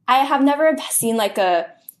seen like a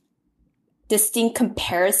distinct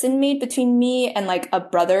comparison made between me and like a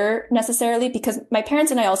brother necessarily, because my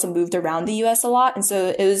parents and I also moved around the US a lot. And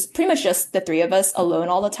so it was pretty much just the 3 of us alone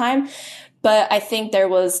all the time. But I think there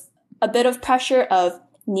was a bit of pressure of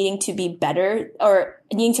needing to be better or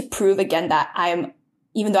needing to prove again that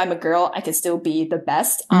even though I'm a girl, I can still be the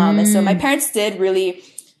best. And so my parents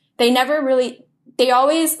they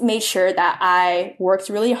always made sure that I worked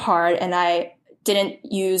really hard and I didn't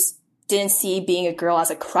see being a girl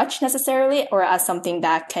as a crutch necessarily or as something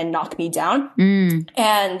that can knock me down.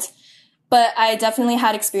 But I definitely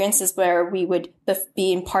had experiences where we would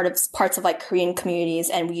be in parts of like Korean communities,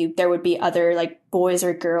 and there would be other like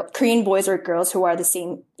Korean boys or girls who are the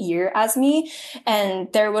same year as me.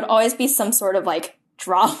 And there would always be some sort of like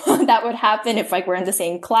drama that would happen if like we're in the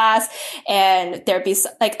same class, and there'd be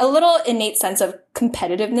like a little innate sense of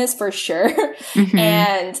competitiveness for sure.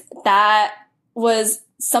 And that was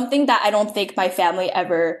something that I don't think my family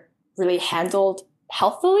ever really handled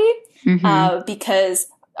healthily, because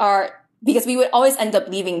we would always end up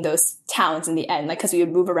leaving those towns in the end, like, cause we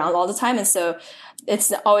would move around all the time. And so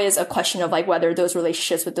it's always a question of like whether those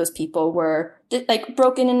relationships with those people were like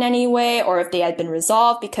broken in any way or if they had been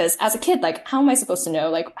resolved. Because as a kid, like, how am I supposed to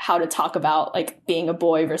know like how to talk about like being a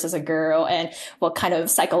boy versus a girl and what kind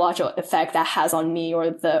of psychological effect that has on me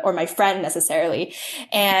or my friend necessarily.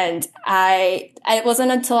 And it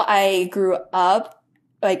wasn't until I grew up,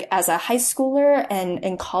 like as a high schooler and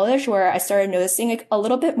in college, where I started noticing like a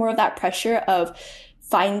little bit more of that pressure of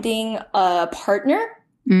finding a partner.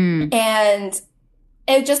 And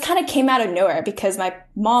it just kind of came out of nowhere because my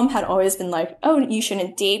mom had always been like, oh, you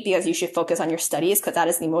shouldn't date because you should focus on your studies because that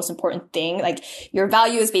is the most important thing. Like your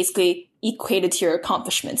value is basically equated to your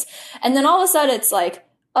accomplishments. And then all of a sudden it's like,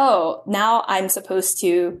 oh, now I'm supposed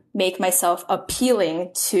to make myself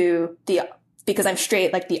appealing to the because I'm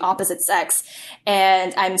straight, like the opposite sex,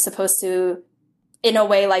 and I'm supposed to, in a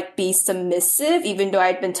way, like be submissive, even though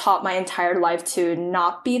I'd been taught my entire life to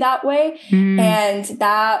not be that way. And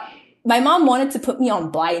that my mom wanted to put me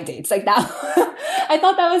on blind dates like that. I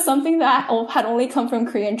thought that was something that had only come from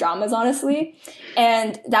Korean dramas, honestly.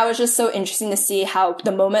 And that was just so interesting to see how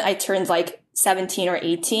the moment I turned like 17 or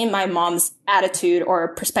 18, my mom's attitude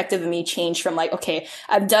or perspective of me changed from like, okay,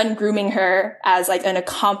 I've done grooming her as like an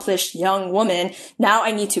accomplished young woman. Now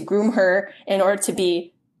I need to groom her in order to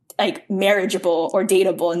be like marriageable or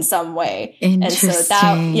dateable in some way. And so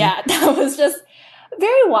that was just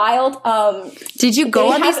very wild. Did you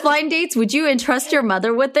go on these blind dates? Would you entrust your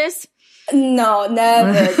mother with this? No,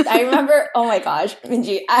 never. I remember, oh my gosh,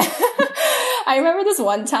 Minji, I remember this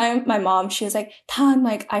one time, my mom, she was like, Tan,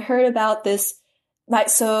 like, I heard about this.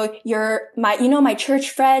 So you're my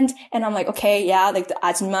church friend. And I'm like, okay, yeah, like the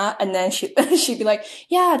ajumma. And then she'd be like,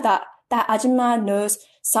 yeah, that ajumma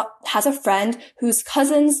has a friend whose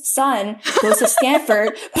cousin's son goes to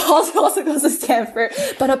Stanford, also goes to Stanford,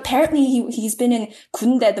 but apparently he's been in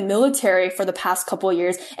군대, the military, for the past couple of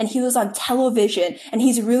years, and he was on television, and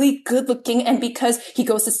he's really good looking, and because he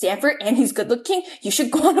goes to Stanford and he's good looking, you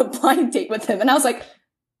should go on a blind date with him. And I was like,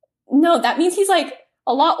 no, that means he's like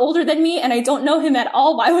a lot older than me, and I don't know him at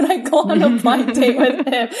all. Why would I go on a blind date with him?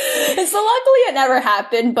 And so luckily it never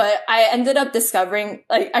happened, but I ended up discovering,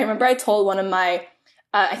 like, I remember I told one of my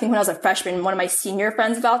I think when I was a freshman, one of my senior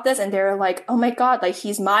friends about this, and they were like, oh my God, like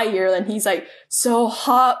he's my year and he's like so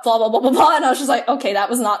hot, blah, blah, blah, blah, blah. And I was just like, okay, that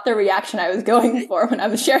was not the reaction I was going for when I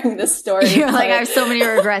was sharing this story. You're like, I have so many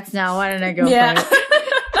regrets now. Why didn't I go for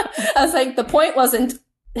it? I was like, the point wasn't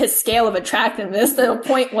his scale of attractiveness. The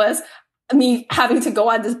point was me having to go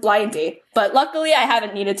on this blind date. But luckily I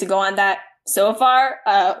haven't needed to go on that so far.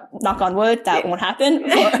 Knock on wood, that won't happen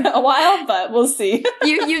for a while, but we'll see.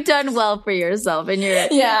 You've done well for yourself, and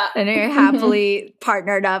you're happily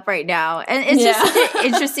partnered up right now. And it's just such an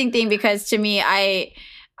interesting thing, because to me,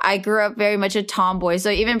 I grew up very much a tomboy. So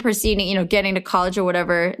even proceeding, getting to college or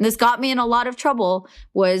whatever, and this got me in a lot of trouble,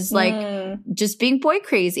 was like just being boy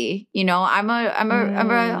crazy. I'm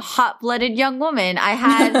a hot-blooded young woman. I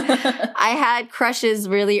had crushes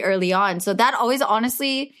really early on. So that always,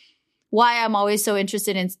 honestly, why I'm always so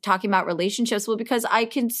interested in talking about relationships, well, because I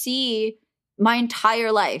can see my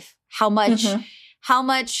entire life how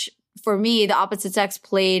much for me, the opposite sex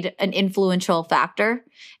played an influential factor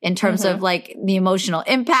in terms of like the emotional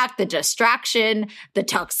impact, the distraction, the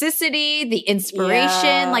toxicity, the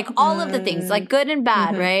inspiration, like all of the things, like good and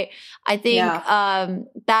bad, right? I think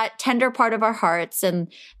that tender part of our hearts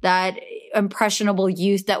and that impressionable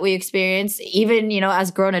youth that we experience, even, as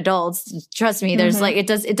grown adults, trust me, there's like, it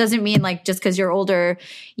doesn't mean like just because you're older,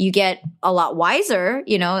 you get a lot wiser,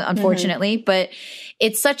 unfortunately, but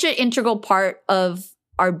it's such an integral part of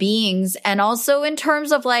our beings. And also in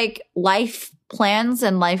terms of like life plans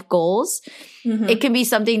and life goals, it can be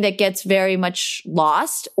something that gets very much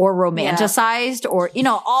lost or romanticized or,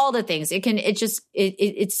 all the things.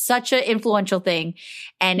 It's such an influential thing,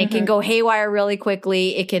 and it can go haywire really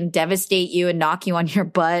quickly. It can devastate you and knock you on your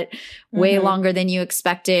butt way longer than you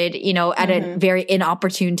expected, at a very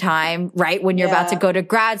inopportune time, right? When you're about to go to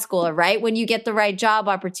grad school, or right when you get the right job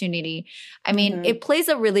opportunity. I mean, it plays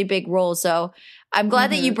a really big role. So I'm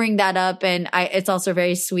glad that you bring that up, and it's also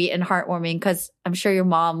very sweet and heartwarming, because I'm sure your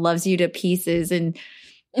mom loves you to pieces and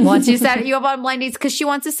wants you to set you up on blind dates, because she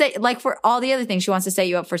wants to say, like for all the other things, she wants to set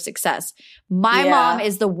you up for success. My mom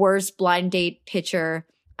is the worst blind date pitcher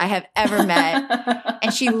I have ever met.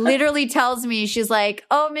 And she literally tells me, she's like,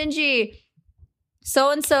 oh, Minji,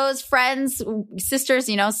 so-and-so's friends, sisters,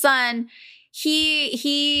 son,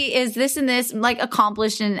 he is this and this, like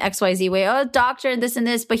accomplished in XYZ way. Oh, doctor and this and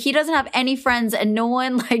this, but he doesn't have any friends, and no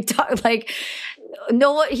one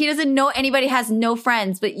he doesn't know anybody, has no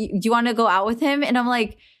friends, but do you want to go out with him? And I'm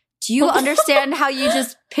like, do you understand how you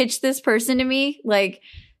just pitched this person to me? Like,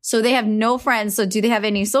 so they have no friends. So do they have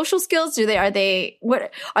any social skills? Are they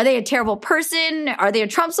a terrible person? Are they a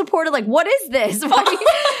Trump supporter? Like, what is this?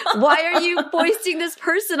 Why are you foisting this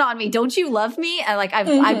person on me? Don't you love me? And like,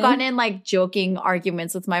 I've gotten in like joking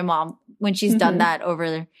arguments with my mom when she's done that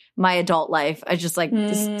over my adult life. I just like,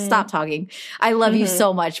 just stop talking. I love you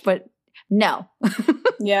so much, but no.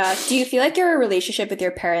 Yeah. Do you feel like your relationship with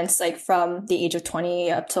your parents, like from the age of 20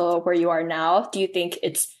 up till where you are now, do you think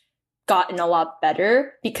it's gotten a lot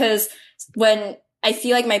better? Because when I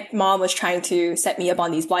feel like my mom was trying to set me up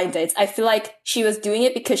on these blind dates. I feel like she was doing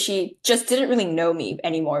it because she just didn't really know me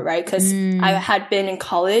anymore, right? Because I had been in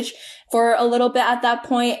college for a little bit at that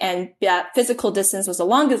point, and that physical distance was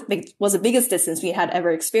the biggest distance we had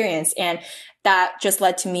ever experienced. And that just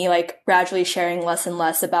led to me like gradually sharing less and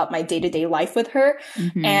less about my day-to-day life with her.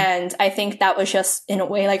 And I think that was just in a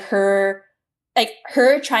way like her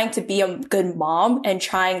trying to be a good mom and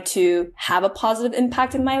trying to have a positive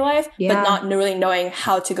impact in my life, but not really knowing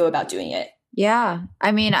how to go about doing it. Yeah.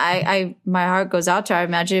 I mean, I my heart goes out to her. I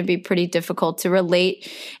imagine it'd be pretty difficult to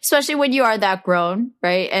relate, especially when you are that grown,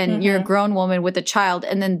 right? And you're a grown woman with a child,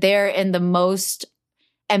 and then they're in the most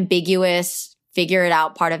ambiguous, figure it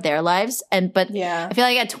out part of their lives. But I feel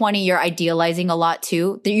like at 20, you're idealizing a lot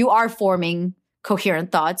too. You are forming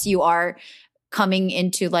coherent thoughts. You are coming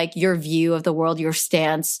into like your view of the world, your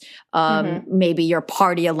stance, maybe your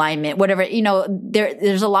party alignment, whatever,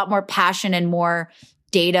 there's a lot more passion and more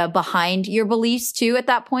data behind your beliefs too at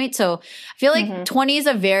that point. So I feel like 20 is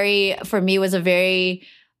for me was a very,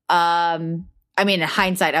 I mean, in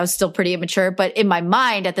hindsight, I was still pretty immature, but in my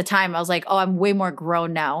mind at the time, I was like, oh, I'm way more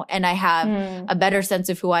grown now. And I have a better sense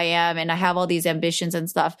of who I am. And I have all these ambitions and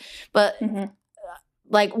stuff. But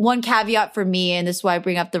like one caveat for me, and this is why I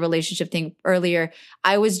bring up the relationship thing earlier,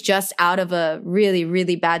 I was just out of a really,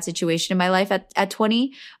 really bad situation in my life at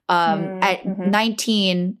 20. At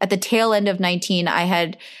 19, at the tail end of 19, I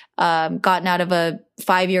had gotten out of a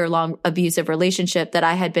 5-year-long abusive relationship that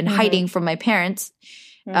I had been hiding from my parents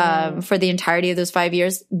for the entirety of those 5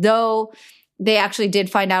 years, though they actually did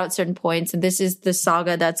find out at certain points. And this is the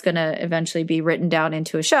saga that's going to eventually be written down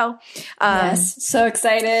into a show. Yes, so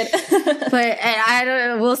excited. But I don't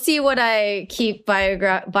know. We'll see what I keep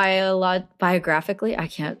biographically. I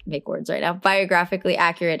can't make words right now. Biographically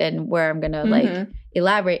accurate and where I'm going to like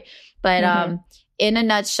elaborate. But in a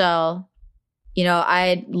nutshell,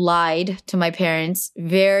 I lied to my parents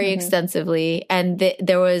very extensively. And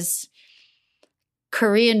there was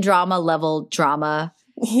Korean drama level drama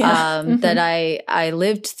that I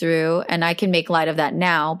lived through, and I can make light of that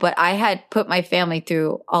now, but I had put my family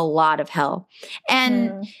through a lot of hell.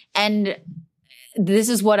 And this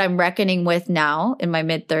is what I'm reckoning with now in my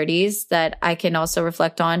mid-30s that I can also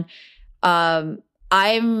reflect on.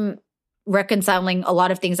 I'm reconciling a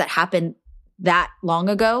lot of things that happened that long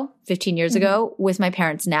ago, 15 years ago, with my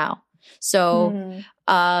parents now. So,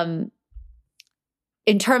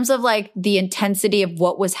 in terms of like the intensity of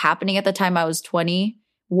what was happening at the time I was 20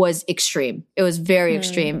 was extreme. It was very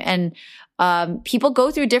extreme. And people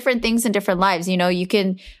go through different things in different lives. You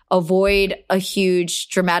can avoid a huge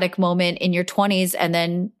dramatic moment in your 20s and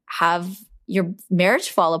then have your marriage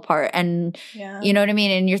fall apart. And you know what I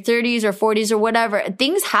mean? In your 30s or 40s or whatever,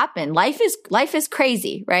 things happen. Life is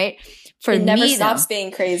crazy, right? For it never me, stops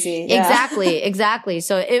being crazy. Yeah. Exactly.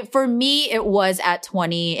 So for me, it was at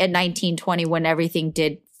 19, 20 when everything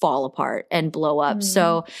did fall apart and blow up.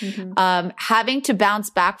 So having to bounce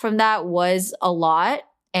back from that was a lot.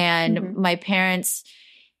 And my parents,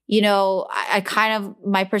 I kind of,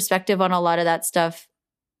 my perspective on a lot of that stuff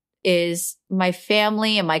is my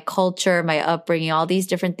family and my culture, my upbringing, all these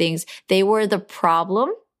different things, they were the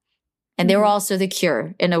problem and they were also the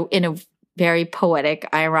cure in a very poetic,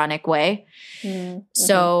 ironic way.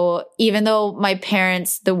 So even though my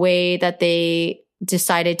parents, the way that they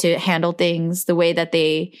decided to handle things, the way that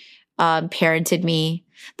they parented me,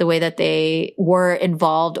 the way that they were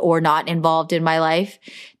involved or not involved in my life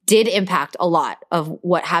did impact a lot of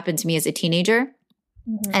what happened to me as a teenager.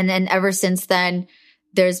 And then ever since then,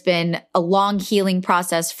 there's been a long healing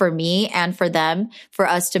process for me and for them, for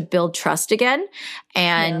us to build trust again.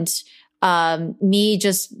 And me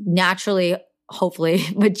just naturally, hopefully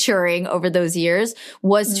maturing over those years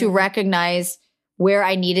was to recognize where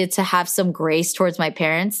I needed to have some grace towards my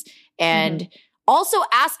parents and also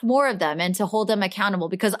ask more of them and to hold them accountable,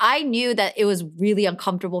 because I knew that it was really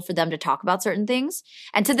uncomfortable for them to talk about certain things.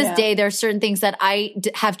 And to this day, there are certain things that I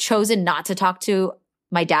have chosen not to talk to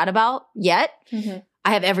my dad about yet.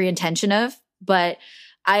 I have every intention of, but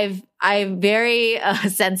I'm very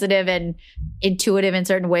sensitive and intuitive in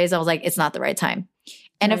certain ways. I was like, it's not the right time.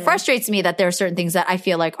 And it frustrates me that there are certain things that I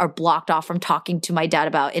feel like are blocked off from talking to my dad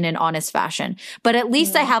about in an honest fashion. But at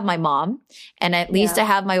least I have my mom, and at least I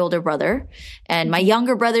have my older brother and my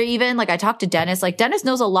younger brother even. Like I talked to Dennis. Like Dennis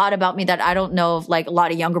knows a lot about me that I don't know if like a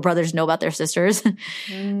lot of younger brothers know about their sisters.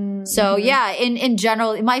 So yeah, in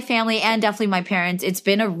general, my family and definitely my parents, it's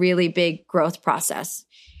been a really big growth process.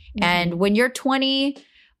 And when you're 20,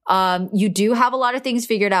 you do have a lot of things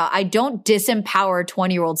figured out. I don't disempower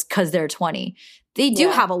 20-year-olds because they're 20. They do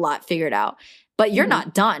have a lot figured out, but you're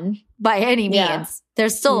not done. by any means. Yeah.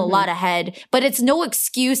 There's still a lot ahead, but it's no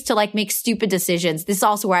excuse to like make stupid decisions. This is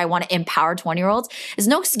also where I want to empower 20-year-olds. There's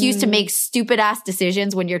no excuse to make stupid ass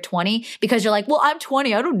decisions when you're 20 because you're like, well, I'm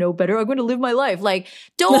 20. I don't know better. I'm going to live my life. Like,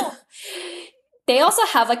 don't. They also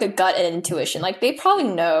have like a gut and intuition. Like they probably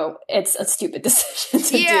know it's a stupid decision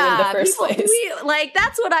to do in the first place. Like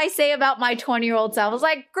that's what I say about my 20-year-old self. I was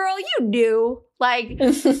like, girl, you knew. Like,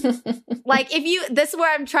 like if you, this is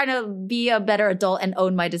where I'm trying to be a better adult and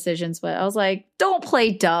own my decisions. But I was like, don't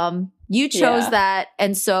play dumb. You chose that.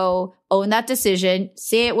 And so own that decision.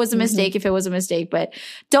 Say it was a mistake if it was a mistake, but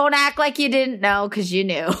don't act like you didn't know because you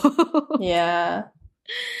knew. Yeah.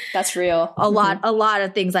 That's real. A lot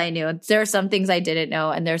of things I knew. There are some things I didn't know.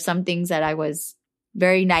 And there's some things that I was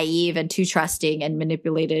very naive and too trusting and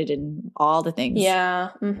manipulated and all the things. Yeah.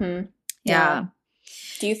 Yeah.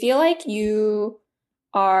 Do you feel like you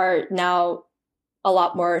are now a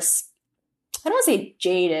lot more, I don't want to say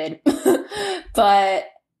jaded, but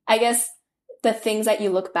I guess the things that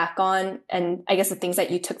you look back on and I guess the things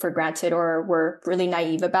that you took for granted or were really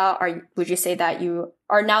naive about, would you say that you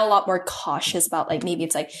are now a lot more cautious about like maybe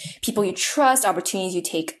it's like people you trust, opportunities you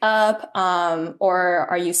take up, or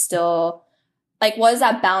are you still like, what is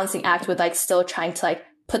that balancing act with like still trying to like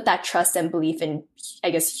put that trust and belief in,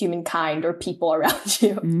 I guess, humankind or people around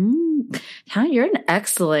you? You're an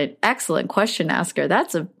excellent question asker.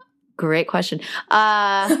 That's a great question.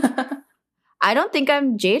 I don't think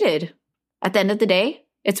I'm jaded. At the end of the day,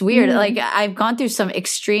 it's weird. Like I've gone through some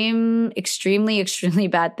extremely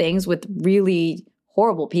bad things with really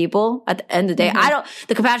horrible people. At the end of the day,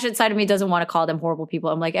 the compassionate side of me doesn't want to call them horrible people.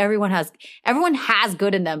 I'm like, everyone has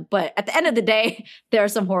good in them. But at the end of the day, there are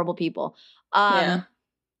some horrible people.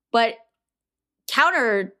 But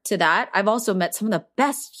counter to that, I've also met some of the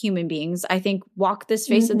best human beings, I think, walk this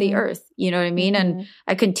face of the earth. You know what I mean? And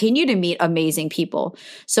I continue to meet amazing people.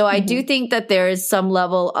 So I do think that there is some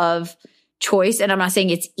level of choice. And I'm not saying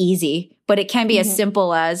it's easy, but it can be as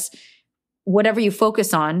simple as whatever you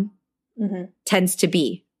focus on tends to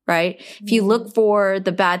be, right? If you look for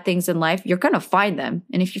the bad things in life, you're going to find them.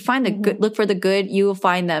 And if you find the good, look for the good, you will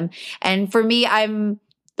find them. And for me, I'm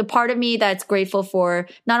the part of me that's grateful for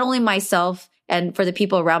not only myself and for the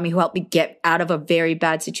people around me who helped me get out of a very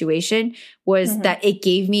bad situation was that it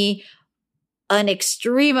gave me an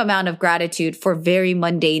extreme amount of gratitude for very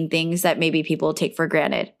mundane things that maybe people take for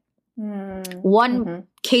granted. One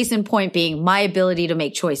case in point being my ability to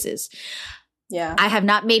make choices. Yeah. I have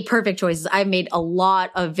not made perfect choices. I've made a lot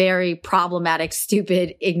of very problematic,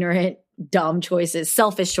 stupid, ignorant, dumb choices,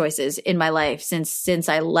 selfish choices in my life since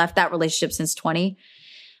I left that relationship since 20.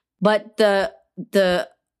 But the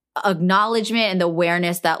acknowledgement and the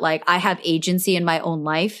awareness that like I have agency in my own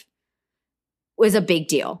life was a big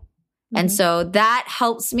deal. And so that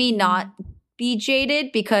helps me not be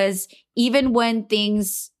jaded because even when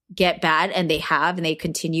things get bad and they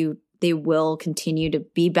will continue to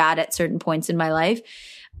be bad at certain points in my life.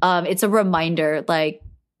 It's a reminder, like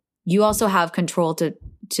you also have control to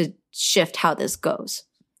shift how this goes.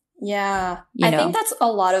 Yeah. I think that's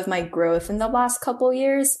a lot of my growth in the last couple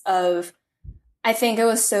years of, I think it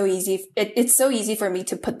was so easy. It's so easy for me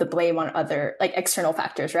to put the blame on other like external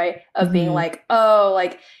factors, right? Of being like, oh,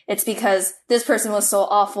 like it's because this person was so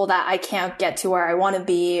awful that I can't get to where I want to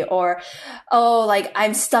be, or, oh, like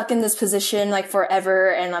I'm stuck in this position like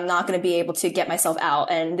forever and I'm not going to be able to get myself out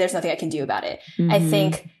and there's nothing I can do about it. I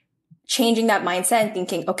think changing that mindset and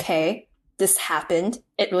thinking, okay, this happened.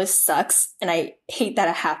 It really sucks. And I hate that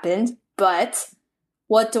it happened, but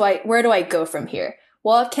where do I go from here?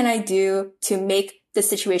 What can I do to make the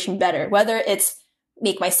situation better? Whether it's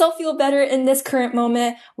make myself feel better in this current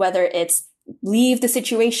moment, whether it's leave the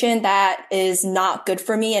situation that is not good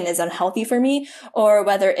for me and is unhealthy for me, or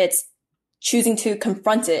whether it's choosing to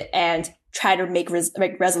confront it and try to make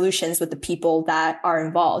resolutions with the people that are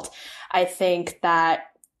involved. I think that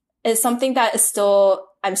is something that is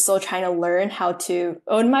I'm still trying to learn how to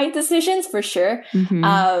own my decisions for sure.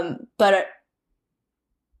 But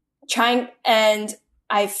trying, and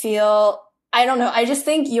I feel, I don't know, I just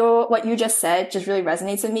think what you just said just really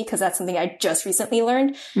resonates with me because that's something I just recently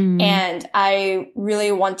learned. And I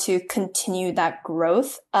really want to continue that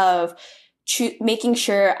growth of making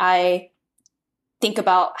sure I think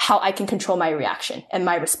about how I can control my reaction and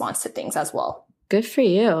my response to things as well. Good for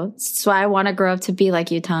you. That's why I want to grow up to be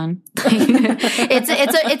like you, Tan.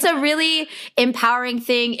 It's a really empowering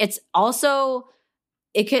thing. It's also,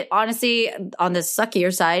 it could honestly, on the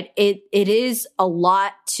suckier side, it is a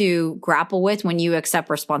lot to grapple with when you accept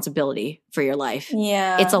responsibility for your life.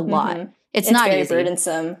 Yeah. It's a lot. It's not very easy.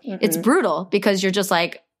 Burdensome. It's brutal because you're just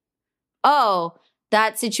like, oh,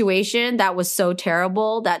 that situation that was so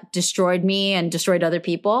terrible that destroyed me and destroyed other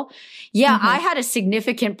people. Yeah, I had a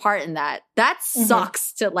significant part in that. That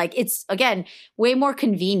sucks to like, it's again, way more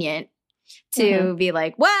convenient to be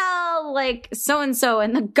like, well, like so-and-so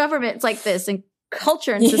and the government's like this and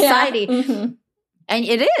culture and society. And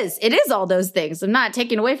it is all those things. I'm not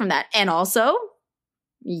taking away from that. And also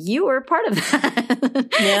you were part of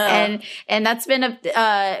that. And that's been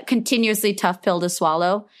a continuously tough pill to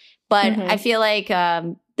swallow. But I feel like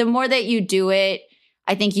the more that you do it,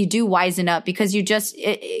 I think you do wisen up because you just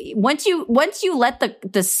once you let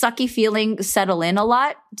the sucky feeling settle in a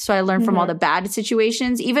lot. So I learned from all the bad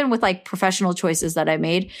situations, even with like professional choices that I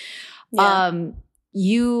made.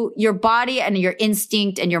 Your body and your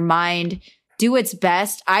instinct and your mind do its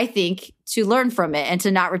best, I think, to learn from it and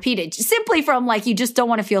to not repeat it. Simply from like, you just don't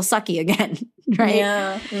want to feel sucky again, right?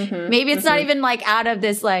 Yeah. Maybe it's not even like out of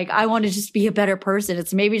this, like, I want to just be a better person.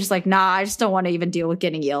 It's maybe just like, nah, I just don't want to even deal with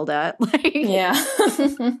getting yelled at. Like, yeah.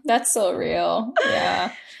 That's so real.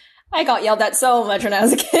 Yeah. I got yelled at so much when I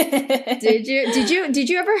was a kid. Did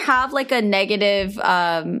you ever have like a negative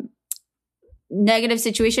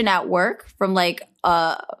situation at work from like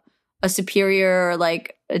a superior or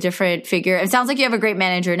like a different figure? It sounds like you have a great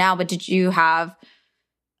manager now, but did you have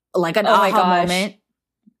like an aha moment?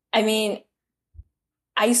 I mean,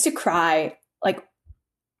 I used to cry like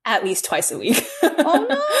at least twice a week. Oh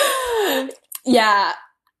no. Yeah.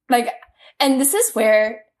 Like, and this is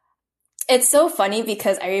where it's so funny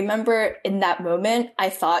because I remember in that moment, I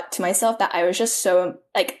thought to myself that I was just so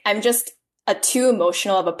like, I'm just a too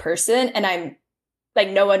emotional of a person and I'm like,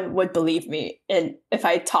 no one would believe me if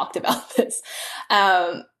I talked about this.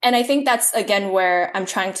 And I think that's again where I'm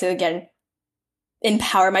trying to again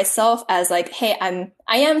empower myself as like, hey,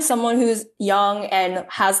 I am someone who's young and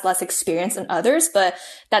has less experience than others, but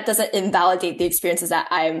that doesn't invalidate the experiences that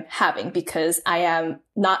I'm having because I am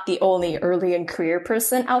not the only early in career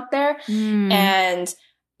person out there. And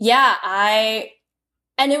yeah,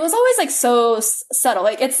 and it was always like so subtle.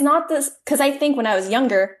 Like it's not this, cause I think when I was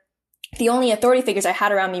younger, the only authority figures I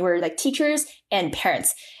had around me were like teachers and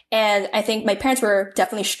parents. And I think my parents were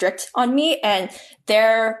definitely strict on me and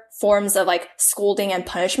their forms of like scolding and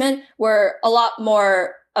punishment were a lot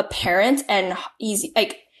more apparent and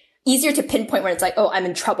easier to pinpoint when it's like, oh, I'm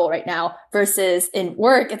in trouble right now versus in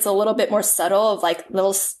work. It's a little bit more subtle of like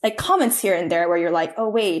little like comments here and there where you're like, oh,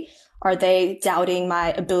 wait, are they doubting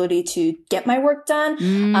my ability to get my work done?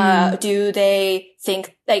 Do they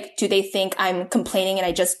think I'm complaining and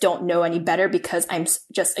I just don't know any better because I'm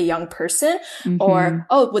just a young person? Or,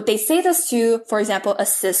 oh, would they say this to, for example, an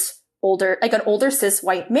older cis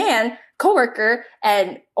white man coworker?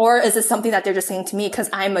 Or is this something that they're just saying to me because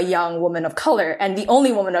I'm a young woman of color and the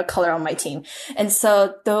only woman of color on my team? And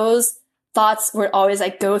so those thoughts would always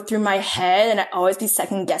like go through my head and I'd always be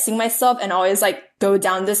second guessing myself and always like go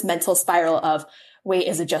down this mental spiral of, wait,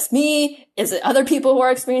 is it just me? Is it other people who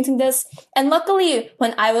are experiencing this? And luckily,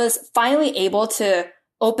 when I was finally able to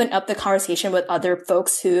open up the conversation with other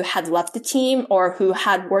folks who had left the team or who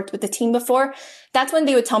had worked with the team before, that's when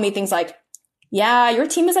they would tell me things like, yeah, your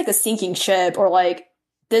team is like a sinking ship, or like,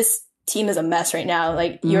 this team is a mess right now.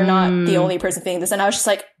 Like, you're not the only person feeling this. And I was just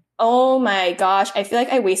like, oh my gosh, I feel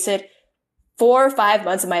like I wasted 4 or 5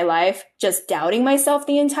 months of my life just doubting myself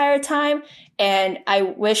the entire time. And I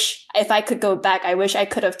wish if I could go back, I wish I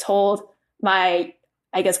could have told my,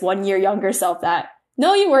 I guess, 1 year younger self that,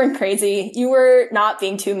 no, you weren't crazy. You were not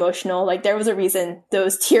being too emotional. Like there was a reason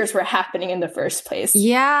those tears were happening in the first place.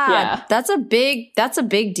 Yeah. That's a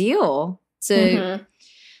big deal to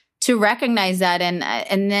recognize that.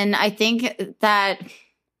 And then I think that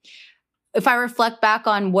if I reflect back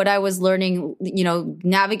on what I was learning, you know,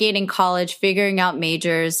 navigating college, figuring out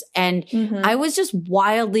majors, and I was just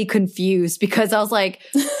wildly confused because I was like,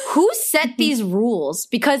 who set these rules?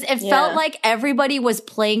 Because it felt like everybody was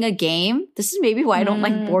playing a game. This is maybe why I don't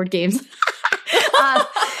like board games.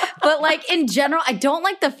 But like in general, I don't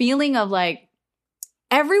like the feeling of like,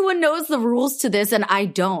 everyone knows the rules to this and I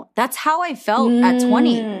don't. That's how I felt at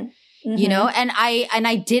 20. You know, and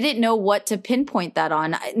I didn't know what to pinpoint that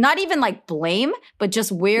on. Not even like blame, but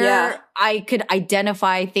just where I could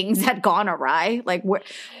identify things had gone awry. Like where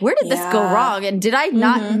did this go wrong? And did I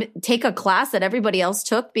not take a class that everybody else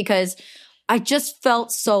took? Because I just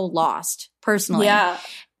felt so lost personally. Yeah.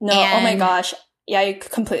 No. Oh my gosh. Yeah. I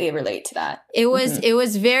completely relate to that. It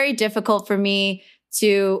was very difficult for me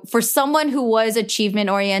for someone who was achievement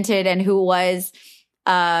oriented and who was,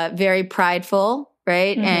 very prideful.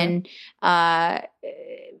 Right. And,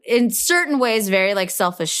 in certain ways, very like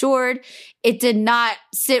self-assured. It did not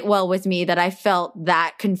sit well with me that I felt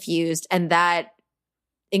that confused and that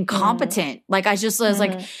incompetent. Like I just was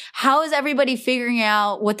like, how is everybody figuring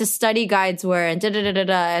out what the study guides were and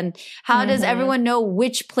and how does everyone know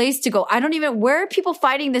which place to go? I don't even, where are people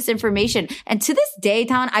finding this information? And to this day,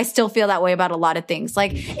 Tan, I still feel that way about a lot of things.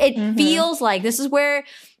 Like it feels like this is where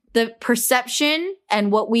the perception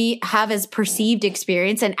and what we have as perceived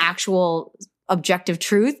experience and actual objective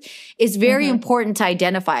truth is very important to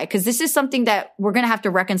identify, because this is something that we're going to have to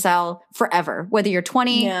reconcile forever, whether you're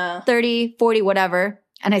 20, 30, 40, whatever.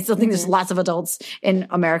 And I still think there's lots of adults in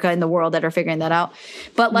America, in the world, that are figuring that out.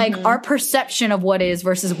 But like our perception of what is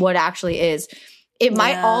versus what actually is, it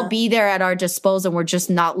might all be there at our disposal and we're just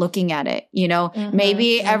not looking at it. You know,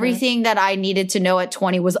 maybe everything that I needed to know at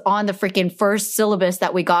 20 was on the freaking first syllabus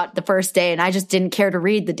that we got the first day. And I just didn't care to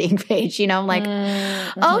read the dang page. You know, I'm like,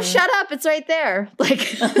 oh, shut up. It's right there.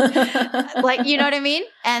 Like, like, you know what I mean?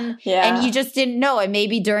 And you just didn't know. And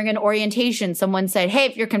maybe during an orientation, someone said, hey,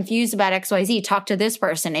 if you're confused about XYZ, talk to this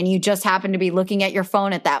person. And you just happened to be looking at your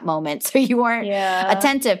phone at that moment. So you weren't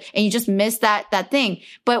attentive and you just missed that thing.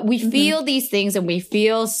 But we feel these things and we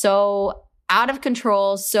feel so out of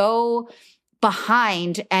control, so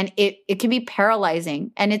behind, and it can be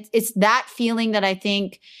paralyzing. And it's that feeling that I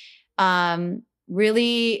think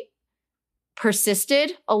really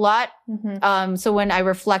persisted a lot. So when I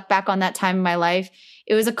reflect back on that time in my life,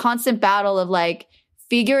 it was a constant battle of like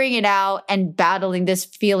figuring it out and battling this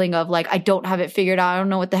feeling of like, I don't have it figured out. I don't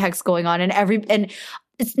know what the heck's going on. And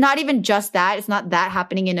it's not even just that. It's not that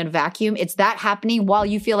happening in a vacuum. It's that happening while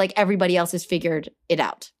you feel like everybody else has figured it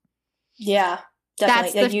out. Yeah, definitely.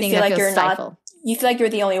 That's the like, you thing feel that like feels you're stifled. you feel like you're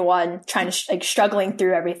the only one trying to like struggling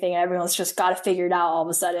through everything, and everyone's just got to figure it out all of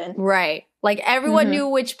a sudden. Right. Like everyone knew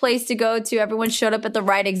which place to go to. Everyone showed up at the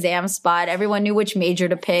right exam spot. Everyone knew which major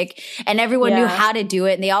to pick, and everyone knew how to do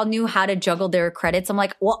it. And they all knew how to juggle their credits. I'm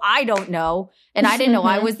like, well, I don't know. And I didn't know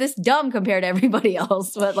I was this dumb compared to everybody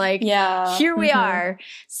else. But like, here we are.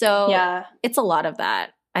 So it's a lot of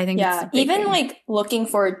that. I think it's even like looking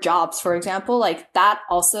for jobs, for example, like that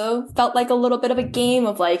also felt like a little bit of a game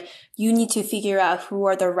of like, you need to figure out who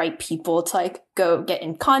are the right people to like go get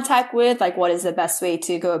in contact with, like what is the best way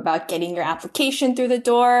to go about getting your application through the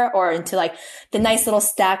door or into like the nice little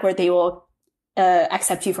stack where they will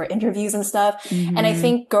accept you for interviews and stuff. And I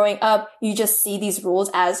think growing up, you just see these rules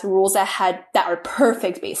as rules that are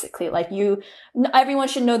perfect, basically. Like everyone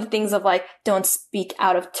should know the things of like, don't speak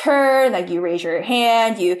out of turn, like you raise your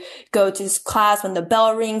hand, you go to this class when the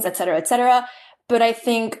bell rings, et cetera, et cetera. But I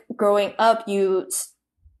think growing up, it's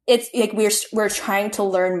like we're trying to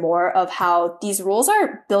learn more of how these rules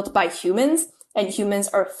are built by humans, and humans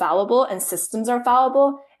are fallible and systems are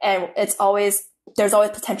fallible. And there's always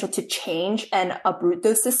potential to change and uproot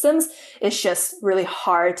those systems. It's just really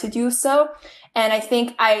hard to do so. And I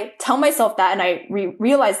think I tell myself that, and I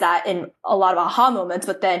realize that in a lot of aha moments,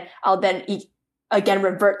 but then I'll again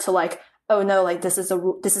revert to like, oh no, like this is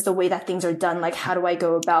the way that things are done. Like, how do I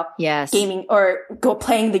go about gaming or go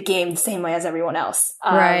playing the game the same way as everyone else?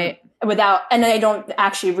 Right. And I don't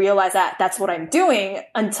actually realize that that's what I'm doing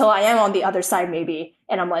until I am on the other side maybe.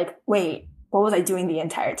 And I'm like, wait, what was I doing the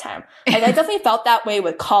entire time? And I definitely felt that way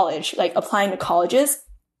with college, like applying to colleges.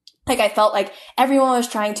 Like I felt like everyone was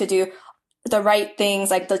trying to do the right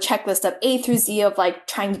things, like the checklist of A through Z of like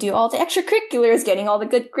trying to do all the extracurriculars, getting all the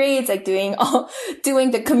good grades, like doing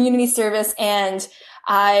the community service. And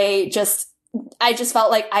I just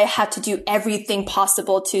felt like I had to do everything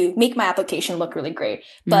possible to make my application look really great.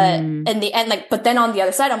 But in the end, but then on the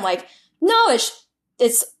other side, I'm like, no,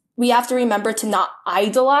 we have to remember to not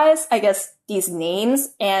idolize, I guess, these names,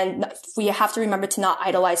 and we have to remember to not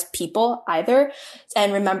idolize people either,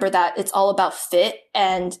 and remember that it's all about fit,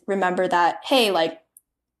 and remember that, hey, like,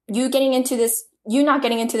 you not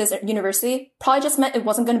getting into this university probably just meant it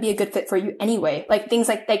wasn't going to be a good fit for you anyway. Like, things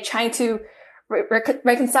like trying to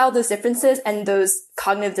reconcile those differences and those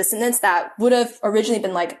cognitive dissonance that would have originally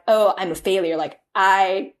been like, oh, I'm a failure. Like,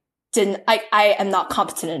 I am not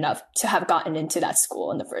competent enough to have gotten into that school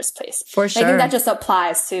in the first place. For sure. I think that just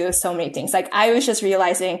applies to so many things. Like I was just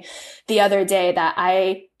realizing the other day that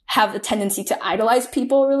I have the tendency to idolize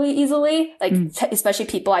people really easily, like especially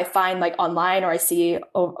people I find like online or I see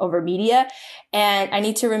over media. And I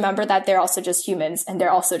need to remember that they're also just humans and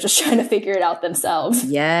they're also just trying to figure it out themselves.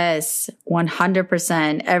 Yes,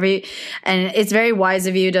 100%. And it's very wise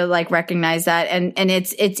of you to like recognize that. And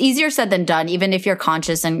it's easier said than done, even if you're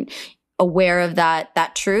conscious and aware of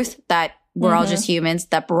that truth that we're all just humans,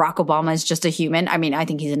 that Barack Obama is just a human. I mean, I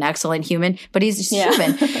think he's an excellent human, but he's just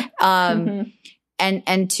human.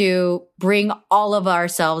 And to bring all of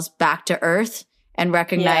ourselves back to earth and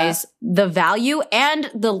recognize the value and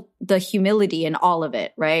the the humility in all of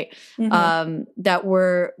it, right?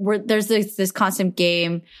 That there's this constant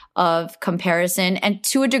game of comparison. And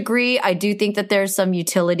to a degree, I do think that there's some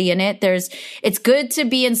utility in it. It's good to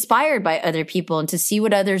be inspired by other people and to see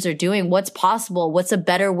what others are doing, what's possible, what's a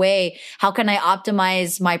better way, how can I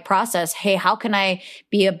optimize my process? Hey, how can I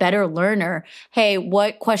be a better learner? Hey,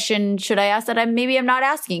 what question should I ask that I'm not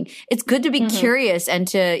asking? It's good to be curious and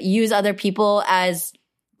to use other people as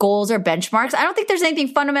goals or benchmarks. I don't think there's anything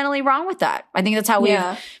fundamentally wrong with that. I think that's how we've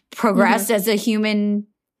progressed as a human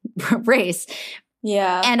race.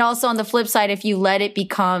 Yeah. And also on the flip side, if you let it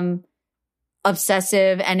become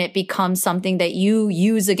obsessive and it becomes something that you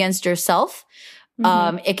use against yourself,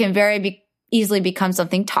 it can easily become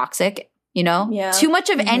something toxic, you know? Yeah. Too much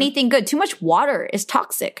of anything good, too much water is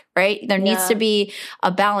toxic, right? There needs to be a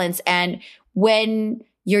balance. And when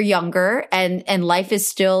you're younger and life is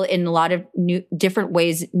still in a lot of different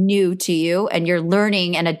ways new to you, and you're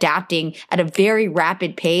learning and adapting at a very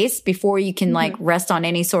rapid pace before you can like rest on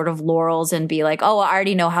any sort of laurels and be like, oh, I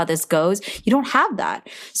already know how this goes. You don't have that.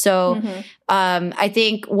 So I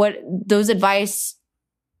think the advice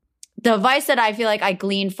that I feel like I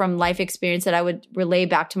gleaned from life experience that I would relay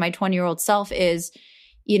back to my 20-year-old self is,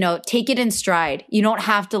 you know, take it in stride. You don't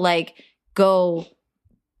have to like go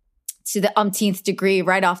to the umpteenth degree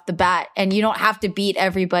right off the bat, and you don't have to beat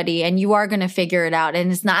everybody, and you are going to figure it out.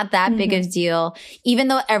 And it's not that big of a deal, even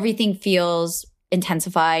though everything feels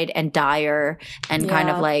intensified and dire and kind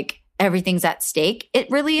of like everything's at stake. It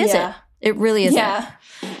really isn't. Yeah. It really isn't. Yeah.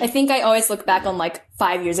 I think I always look back on like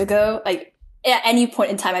 5 years ago, like at any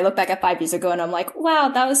point in time, I look back at 5 years ago and I'm like,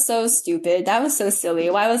 wow, that was so stupid. That was so silly.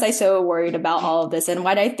 Why was I so worried about all of this? And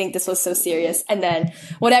why did I think this was so serious? And then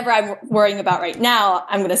whatever I'm worrying about right now,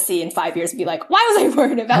 I'm going to see in 5 years and be like, why was I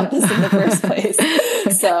worried about this in the first place?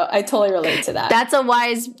 So I totally relate to that. That's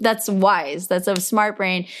wise. That's a smart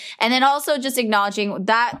brain. And then also just acknowledging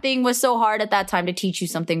that thing was so hard at that time to teach you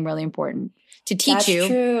something really important. To teach That's you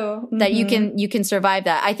true. that you can survive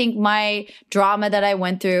that. I think my drama that I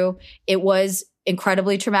went through, it was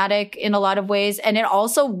incredibly traumatic in a lot of ways. And it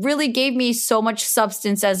also really gave me so much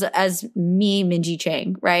substance as me, Minji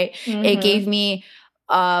Chang, right? It gave me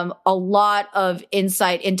a lot of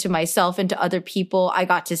insight into myself, into other people. I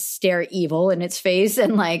got to stare evil in its face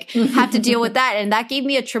and like have to deal with that. And that gave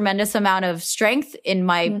me a tremendous amount of strength in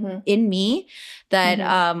me that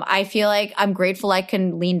I feel like I'm grateful I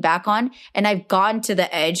can lean back on. And I've gone to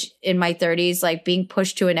the edge in my 30s, like being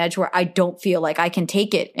pushed to an edge where I don't feel like I can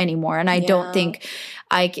take it anymore. And I don't think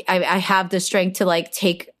I have the strength to like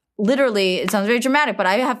take, literally, it sounds very dramatic, but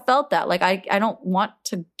I have felt that. Like I don't want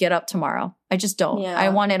to get up tomorrow. I just don't. Yeah. I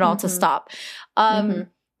want it all to stop.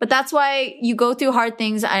 But that's why you go through hard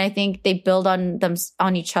things, and I think they build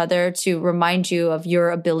on each other to remind you of your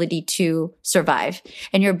ability to survive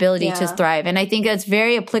and your ability to thrive. And I think that's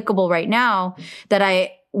very applicable right now, that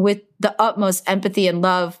I, with the utmost empathy and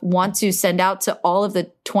love, want to send out to all of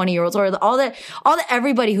the 20-year-olds or all the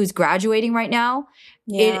everybody who's graduating right now.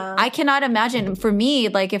 Yeah. I cannot imagine, for me,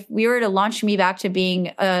 like if we were to launch me back to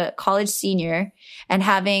being a college senior and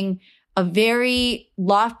having a very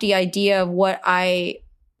lofty idea of what I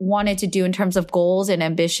wanted to do in terms of goals and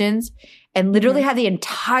ambitions, and literally have the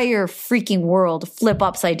entire freaking world flip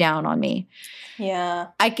upside down on me. Yeah.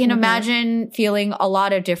 I can imagine feeling a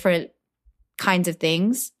lot of different kinds of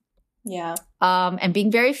things. Yeah. And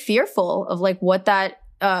being very fearful of like what that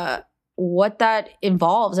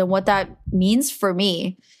involves and what that means for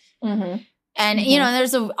me. And, you know,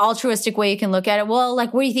 there's an altruistic way you can look at it. Well,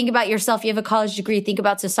 like, what do you think about yourself? You have a college degree. Think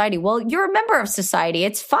about society. Well, you're a member of society.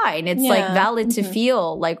 It's fine. It's like valid to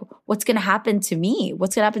feel like, what's going to happen to me?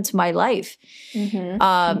 What's going to happen to my life?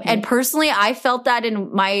 And personally, I felt that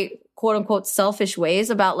in my quote unquote selfish ways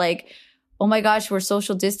about like, oh my gosh, we're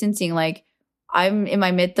social distancing. Like, I'm in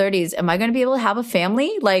my mid 30s. Am I going to be able to have a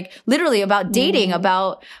family? Like literally about dating,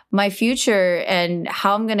 about my future and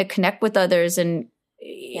how I'm going to connect with others. And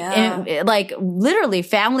like literally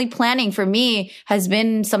family planning for me has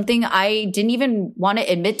been something I didn't even want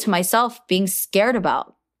to admit to myself being scared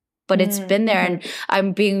about, but it's been there, and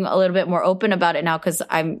I'm being a little bit more open about it now because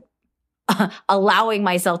I'm allowing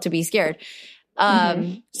myself to be scared.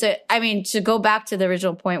 So, I mean, to go back to the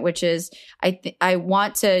original point, which is I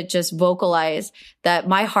want to just vocalize that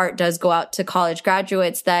my heart does go out to college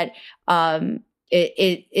graduates, that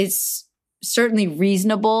it is certainly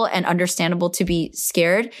reasonable and understandable to be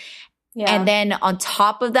scared. Yeah. And then on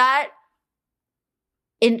top of that,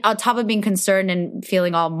 on top of being concerned and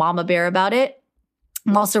feeling all mama bear about it,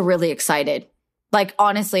 I'm also really excited. Like,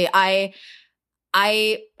 honestly, I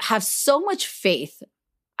have so much faith.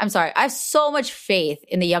 I have so much faith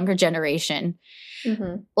in the younger generation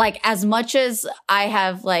like as much as I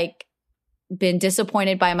have like been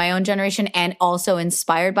disappointed by my own generation and also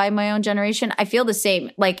inspired by my own generation, I feel the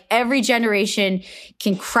same. Like every generation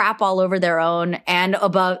can crap all over their own and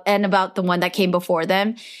about the one that came before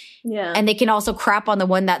them. Yeah. And they can also crap on the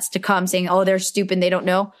one that's to come, saying, oh, they're stupid, they don't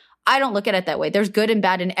know. I don't look at it that way. There's good and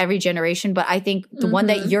bad in every generation, but I think the one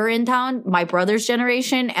that you're in town, my brother's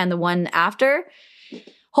generation, and the one after,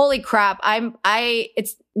 holy crap,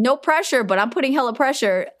 it's no pressure, but I'm putting hella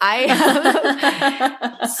pressure.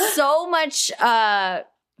 I have so much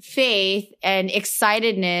faith and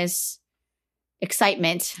excitement.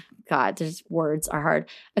 God, these words are hard.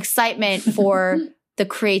 Excitement for the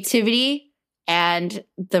creativity and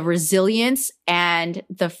the resilience and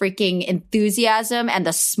the freaking enthusiasm and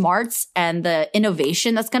the smarts and the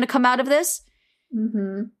innovation that's going to come out of this.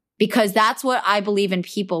 Because that's what I believe in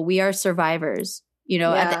people. We are survivors. You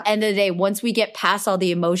know, at the end of the day, once we get past all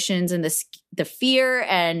the emotions and the fear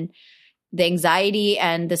and the anxiety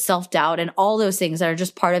and the self-doubt and all those things that are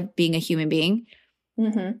just part of being a human being,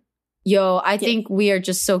 I think we are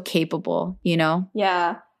just so capable, you know?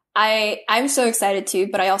 Yeah. I'm so excited too,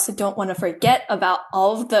 but I also don't want to forget about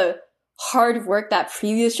all of the hard work that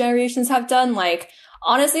previous generations have done. Like,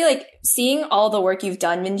 honestly, like seeing all the work you've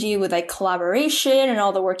done, Minji, with like collaboration and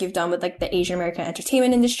all the work you've done with like the Asian American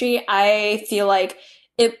entertainment industry, I feel like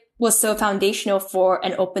it was so foundational for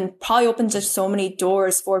and probably opened just so many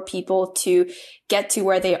doors for people to get to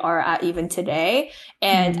where they are at even today.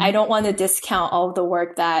 And I don't want to discount all of the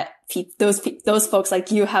work that those folks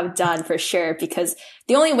like you have done for sure, because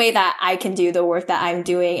the only way that I can do the work that I'm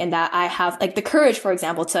doing and that I have like the courage, for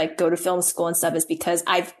example, to like go to film school and stuff is because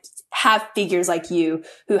I've have figures like you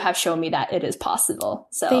who have shown me that it is possible.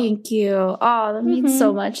 So thank you. Oh, that means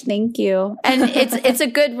so much. Thank you. And it's a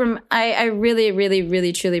good, I really, really,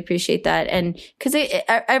 really, truly appreciate that. And cause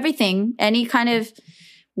everything, any kind of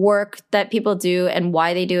work that people do and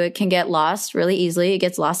why they do it can get lost really easily. It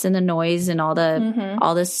gets lost in the noise and all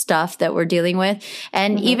the stuff that we're dealing with.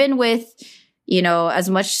 And even with, you know, as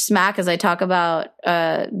much smack as I talk about,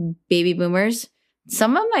 baby boomers,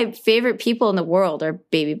 some of my favorite people in the world are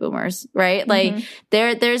baby boomers, right? Like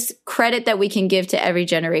there's credit that we can give to every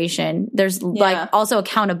generation. There's like also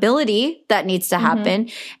accountability that needs to happen.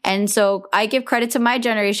 And so I give credit to my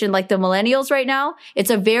generation, like the millennials right now.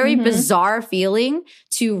 It's a very bizarre feeling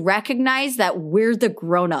to recognize that we're the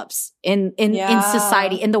grown-ups in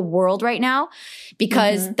society, in the world right now,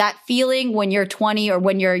 because that feeling when you're 20 or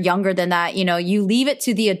when you're younger than that, you know, you leave it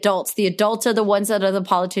to the adults. The adults are the ones that are the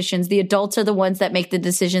politicians. The adults are the ones that make the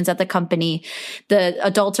decisions at the company. The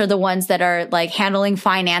adults are the ones that are like handling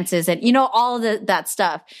finances and, you know, all of that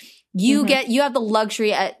stuff. You have the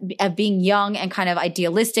luxury of being young and kind of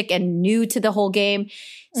idealistic and new to the whole game.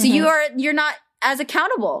 So you're not as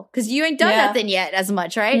accountable because you ain't done nothing yet as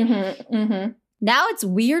much, right? Now it's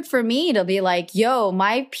weird for me to be like, yo,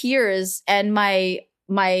 my peers and my,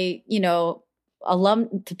 you know,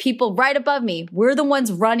 the people right above me, we're the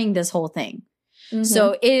ones running this whole thing.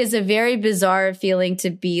 So it is a very bizarre feeling to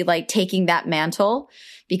be like taking that mantle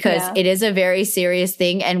because it is a very serious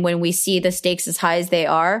thing. And when we see the stakes as high as they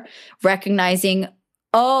are, recognizing,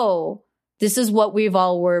 oh, this is what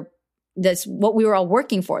that's what we were all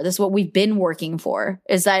working for. This is what we've been working for,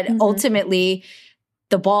 is that ultimately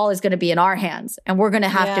the ball is going to be in our hands and we're going to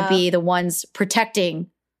have to be the ones protecting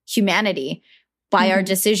humanity by our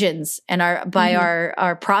decisions and by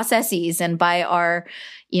our processes and by our,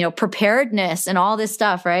 you know, preparedness and all this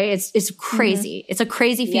stuff, right? It's crazy. It's a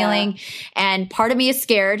crazy feeling. And part of me is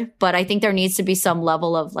scared, but I think there needs to be some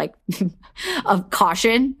level of like, of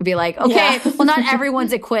caution. Be like, okay, well, not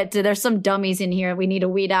everyone's equipped. There's some dummies in here we need to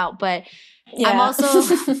weed out. But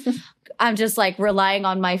I'm just like relying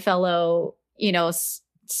on my fellow, you know,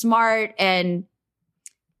 smart and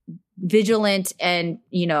vigilant and,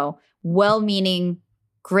 you know, well-meaning,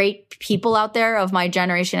 great people out there of my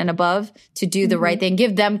generation and above to do the right thing.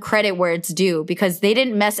 Give them credit where it's due because they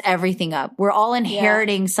didn't mess everything up. We're all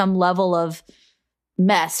inheriting some level of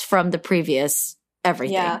mess from the previous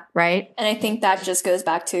everything, right? And I think that just goes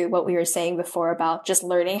back to what we were saying before about just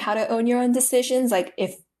learning how to own your own decisions. Like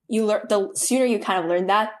if you learn, the sooner you kind of learn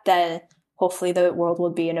that, then hopefully the world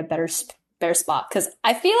will be in a better spot. Because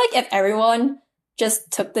I feel like if everyone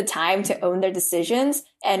just took the time to own their decisions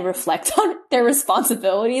and reflect on their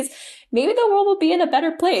responsibilities, maybe the world will be in a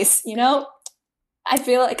better place, you know? I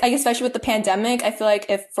feel like, especially with the pandemic, I feel like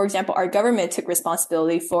if, for example, our government took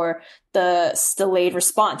responsibility for the delayed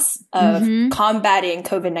response of combating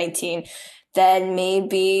COVID-19, then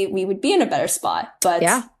maybe we would be in a better spot. But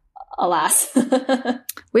alas.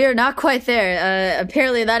 We are not quite there.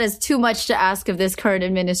 Apparently that is too much to ask of this current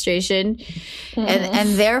administration.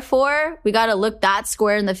 And therefore we got to look that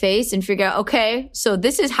square in the face and figure out, okay, so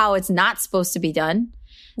this is how it's not supposed to be done.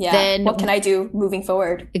 Yeah. Then what can I do moving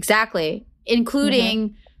forward? Exactly.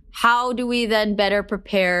 Including how do we then better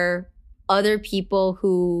prepare other people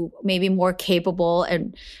who may be more capable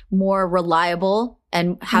and more reliable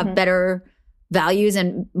and have better values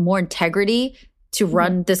and more integrity to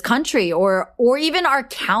run this country or even our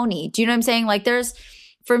county. Do you know what I'm saying? Like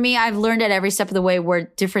for me, I've learned at every step of the way where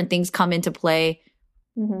different things come into play,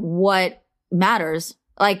 what matters.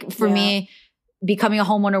 Like for me, becoming a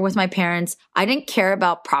homeowner with my parents, I didn't care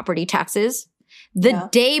about property taxes. The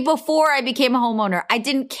day before I became a homeowner, I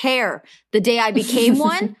didn't care. The day I became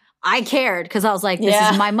one, I cared because I was like, this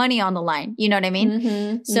is my money on the line. You know what I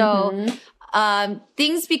mean? So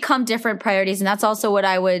things become different priorities. And that's also what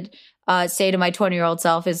I would say to my 20-year-old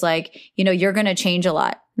self is like, you know, you're going to change a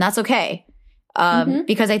lot. And that's okay.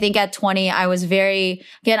 Because I think at 20, I was again,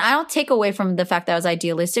 I don't take away from the fact that I was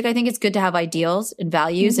idealistic. I think it's good to have ideals and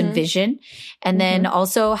values and vision, and then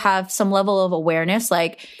also have some level of awareness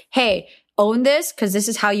like, hey, own this because this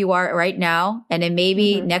is how you are right now. And then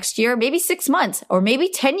maybe next year, maybe 6 months or maybe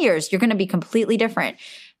 10 years, you're going to be completely different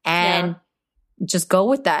and just go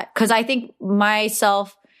with that. Cause I think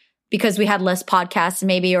myself, because we had less podcasts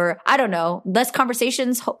maybe, or I don't know, less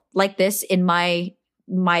conversations like this in my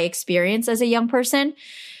experience as a young person,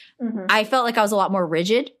 I felt like I was a lot more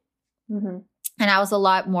rigid and I was a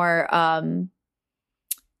lot more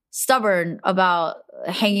stubborn about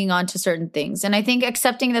hanging on to certain things. And I think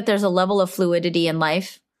accepting that there's a level of fluidity in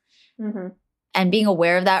life and being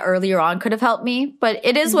aware of that earlier on could have helped me. But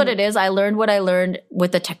it is what it is. I learned what I learned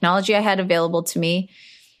with the technology I had available to me.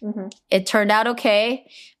 It turned out okay.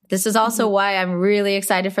 This is also why I'm really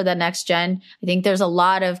excited for the next gen. I think there's a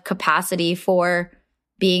lot of capacity for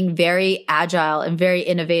being very agile and very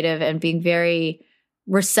innovative and being very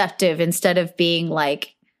receptive instead of being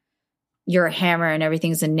like, you're a hammer and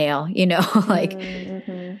everything's a nail, you know, like,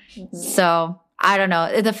 so I don't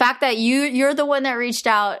know. The fact that you're the one that reached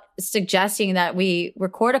out suggesting that we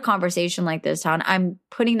record a conversation like this, Town, I'm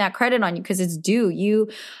putting that credit on you because it's due. You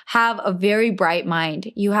have a very bright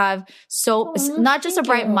mind. You have not just a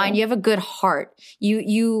bright mind, you have a good heart.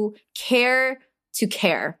 You care to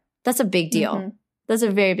care. That's a big deal. That's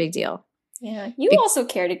a very big deal. Yeah. You also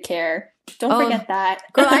care to care. Don't forget that.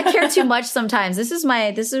 Girl, I care too much sometimes. This is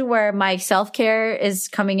where my self-care is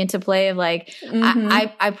coming into play of like,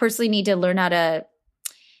 I personally need to learn how to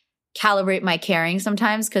calibrate my caring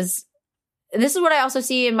sometimes because this is what I also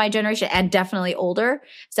see in my generation and definitely older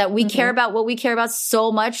is that we care about what we care about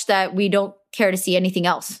so much that we don't care to see anything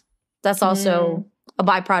else. That's also a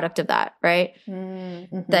byproduct of that, right?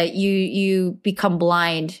 That you become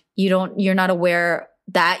blind. You're not aware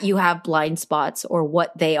that you have blind spots or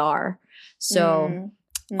what they are. So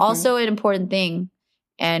also an important thing.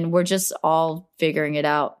 And we're just all figuring it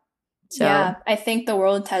out. So yeah, I think the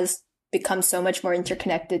world has become so much more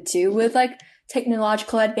interconnected too with like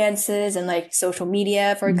technological advances and like social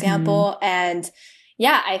media, for example. And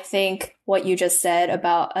yeah, I think what you just said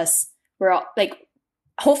about us, we're all like,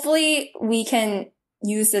 hopefully we can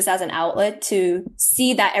use this as an outlet to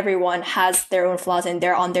see that everyone has their own flaws and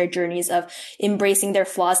they're on their journeys of embracing their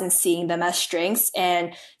flaws and seeing them as strengths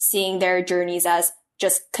and seeing their journeys as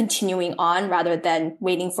just continuing on rather than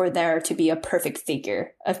waiting for there to be a perfect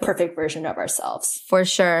figure, a perfect version of ourselves. For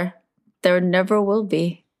sure. There never will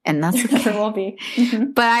be. And that's okay. There will be.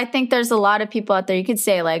 But I think there's a lot of people out there you could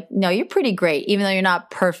say like, no, you're pretty great, even though you're not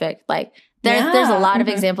perfect. Like there's a lot of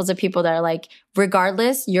examples of people that are like,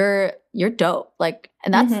 regardless, you're dope. Like,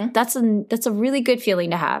 and that's a really good feeling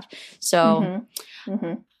to have. So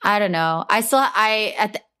I don't know. I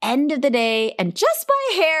at the end of the day and just by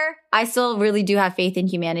a hair, I still really do have faith in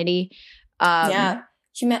humanity.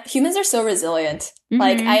 Humans are so resilient.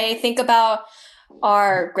 Like I think about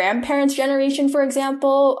our grandparents' generation, for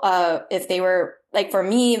example, if they were like, for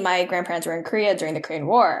me, my grandparents were in Korea during the Korean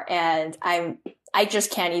War, and I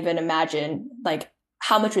just can't even imagine like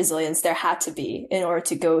how much resilience there had to be in order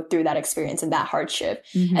to go through that experience and that hardship.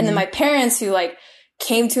 And then my parents who like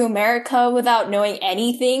came to America without knowing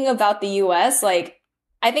anything about the US, like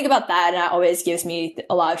I think about that and that always gives me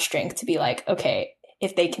a lot of strength to be like, okay,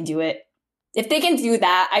 if they can do it, if they can do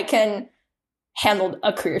that, I can handle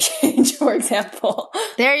a career change, for example.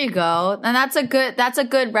 There you go. And that's a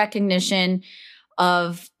good recognition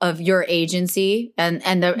of your agency and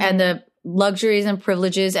the luxuries and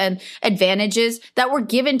privileges and advantages that were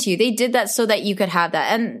given to you. They did that so that you could have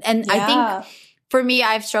that. And I think for me,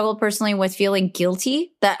 I've struggled personally with feeling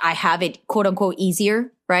guilty that I have it quote unquote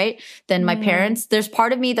easier, right, than my parents. There's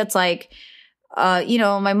part of me that's like,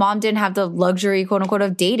 my mom didn't have the luxury, quote unquote,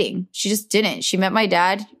 of dating. She just didn't. She met my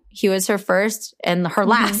dad. He was her first and her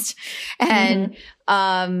last. And,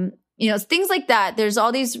 things like that. There's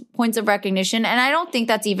all these points of recognition. And I don't think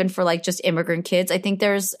that's even for like just immigrant kids. I think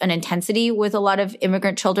there's an intensity with a lot of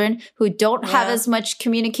immigrant children who don't have as much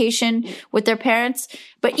communication with their parents.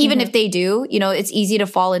 But even if they do, it's easy to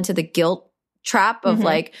fall into the guilt trap of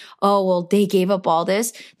like, oh, well, they gave up all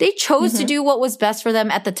this. They chose to do what was best for them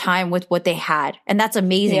at the time with what they had. And that's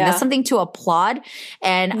amazing. That's something to applaud.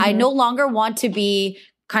 And I no longer want to be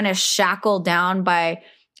kind of shackled down by,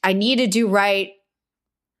 I need to do right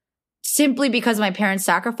simply because my parents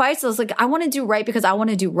sacrificed. I was like, I want to do right because I want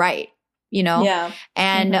to do right, Yeah.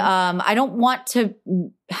 And I don't want to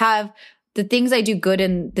have the things I do good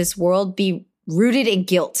in this world be rooted in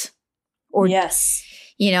guilt or,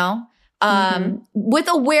 with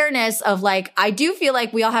awareness of like, I do feel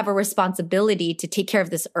like we all have a responsibility to take care of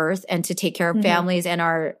this earth and to take care of families and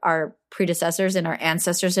our predecessors and our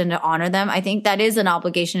ancestors and to honor them. I think that is an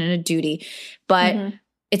obligation and a duty, but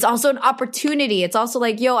it's also an opportunity. It's also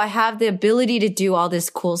like, I have the ability to do all this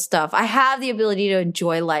cool stuff. I have the ability to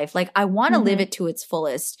enjoy life. Like I want to live it to its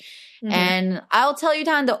fullest. And I'll tell you,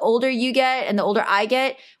 Tan, the older you get and the older I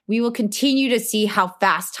get, we will continue to see how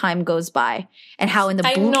fast time goes by and how in the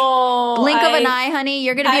blink of an eye, honey,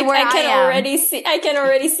 you're going to be where I am. I can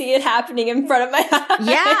already see it happening in front of my eyes.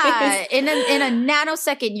 Yeah. In a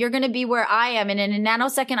nanosecond, you're going to be where I am. And in a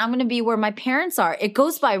nanosecond, I'm going to be where my parents are. It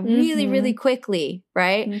goes by really, really quickly.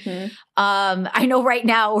 Right. I know right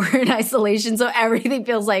now we're in isolation, so everything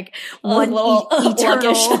feels like one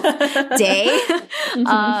eternal day.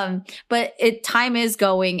 But time is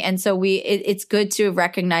going. And so it's good to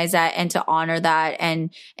recognize that and to honor that and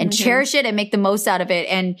cherish it and make the most out of it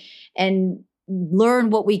and learn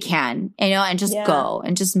what we can, and just go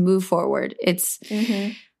and just move forward. It's,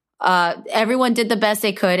 everyone did the best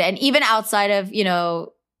they could. And even outside of,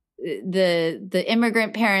 the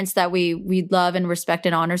immigrant parents that we love and respect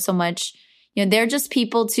and honor so much, they're just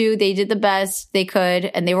people too. They did the best they could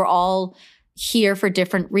and they were all here for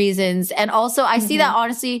different reasons. And also I see that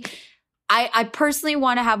honestly, I personally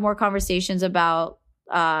want to have more conversations about,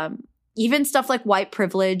 even stuff like white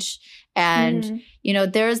privilege and,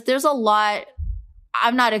 there's a lot.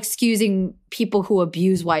 I'm not excusing people who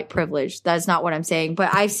abuse white privilege. That's not what I'm saying.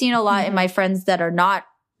 But I've seen a lot in my friends that are not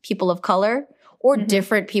people of color or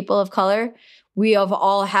different people of color. We have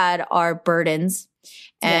all had our burdens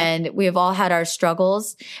and we have all had our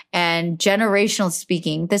struggles. And generational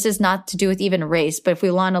speaking, this is not to do with even race, but if we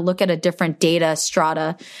want to look at a different data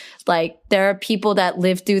strata, like there are people that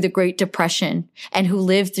lived through the Great Depression and who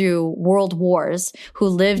lived through world wars, who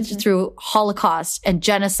lived through Holocaust and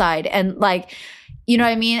genocide and like, you know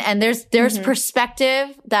what I mean? And there's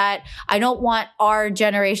perspective that I don't want our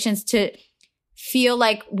generations to feel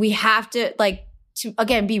like we have to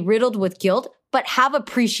again, be riddled with guilt, but have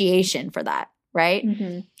appreciation for that, right?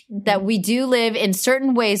 That we do live in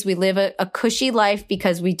certain ways. We live a cushy life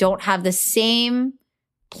because we don't have the same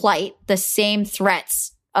plight, the same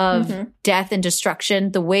threats of death and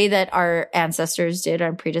destruction, the way that our ancestors did,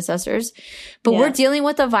 our predecessors. But we're dealing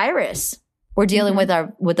with a virus. We're dealing with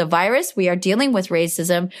a virus. We are dealing with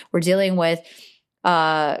racism. We're dealing with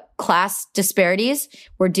class disparities.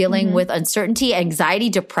 We're dealing with uncertainty, anxiety,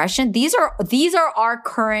 depression. These are our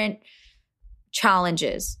current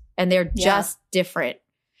challenges, and they're just different.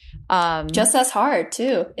 Just as hard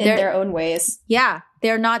too, in their own ways. Yeah.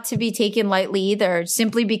 They're not to be taken lightly either,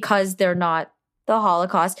 simply because they're not the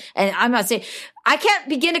Holocaust. And I'm not saying, I can't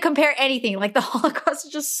begin to compare anything. Like the Holocaust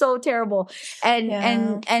is just so terrible.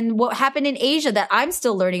 And what happened in Asia that I'm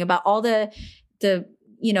still learning about, all the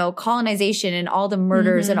colonization and all the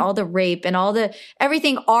murders and all the rape and all the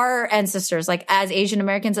everything our ancestors, like as Asian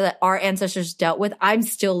Americans, that our ancestors dealt with. I'm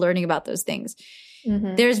still learning about those things.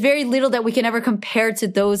 There's very little that we can ever compare to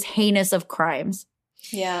those heinous of crimes.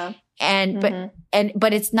 Yeah.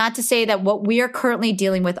 But it's not to say that what we are currently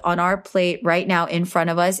dealing with on our plate right now in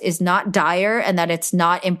front of us is not dire and that it's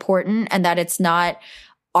not important and that it's not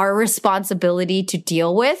our responsibility to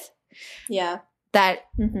deal with. Yeah. That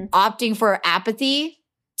opting for apathy,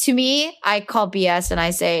 to me, I call BS and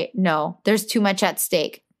I say, no, there's too much at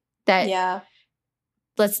stake.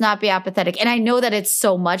 Let's not be apathetic. And I know that it's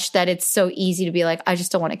so much that it's so easy to be like, I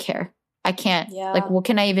just don't want to care. I can't. Like, what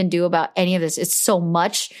can I even do about any of this? It's so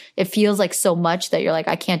much. It feels like so much that you're like,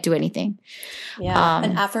 I can't do anything. Yeah.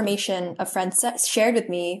 An affirmation a friend shared with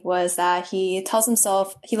me was that he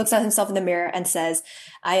looks at himself in the mirror and says,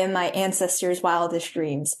 I am my ancestors' wildest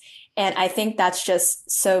dreams. And I think that's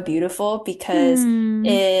just so beautiful because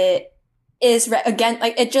again,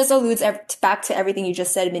 like it just alludes back to everything you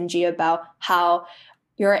just said, Minji, about how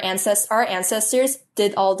our ancestors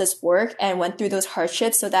did all this work and went through those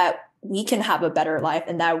hardships so that we can have a better life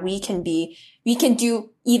and that we can do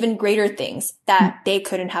even greater things that they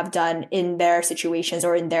couldn't have done in their situations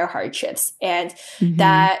or in their hardships. And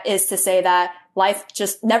that is to say that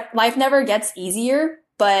life never gets easier,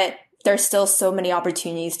 but there's still so many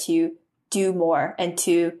opportunities to do more and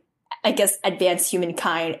to, I guess, advance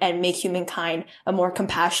humankind and make humankind a more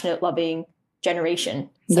compassionate, loving generation.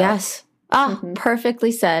 So. Yes.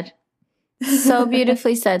 Perfectly said. So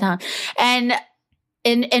beautifully said, huh? And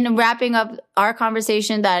in wrapping up our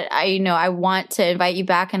conversation, that I want to invite you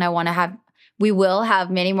back, and we will have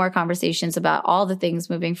many more conversations about all the things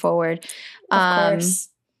moving forward. Of course.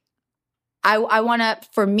 I want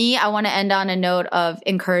to end on a note of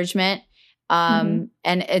encouragement. And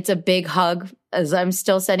it's a big hug as I'm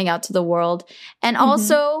still sending out to the world. And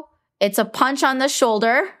also it's a punch on the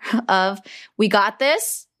shoulder of, we got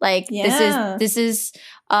this. Like, this is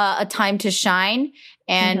a time to shine,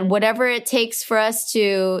 and whatever it takes for us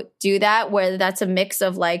to do that, whether that's a mix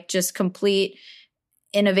of like just complete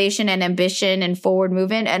innovation and ambition and forward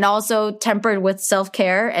movement, and also tempered with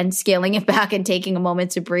self-care and scaling it back and taking a moment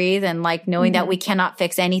to breathe, and like knowing that we cannot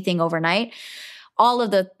fix anything overnight. All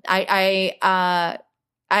of I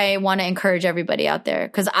want to encourage everybody out there,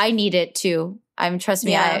 because I need it too. Trust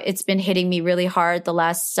me, it's been hitting me really hard the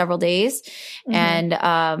last several days,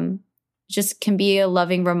 and just can be a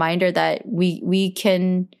loving reminder that we're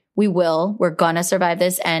gonna survive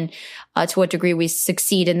this, and to what degree we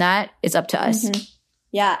succeed in that is up to us.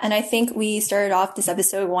 Yeah, and I think we started off this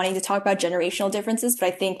episode wanting to talk about generational differences, but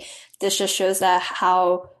I think this just shows that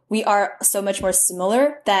how we are so much more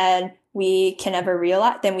similar than we can ever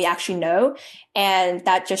realize, than we actually know. And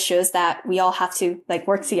that just shows that we all have to like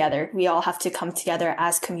work together. We all have to come together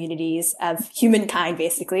as communities of humankind,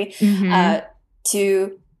 basically,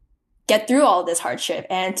 to get through all this hardship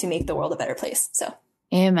and to make the world a better place. So,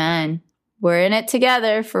 amen. We're in it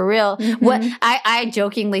together, for real. What I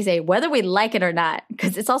jokingly say, whether we like it or not,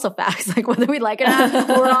 because it's also facts. Like, whether we like it or not,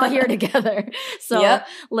 we're all here together. So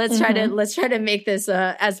let's try to make this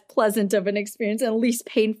as pleasant of an experience and least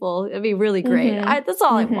painful. It'd be really great. That's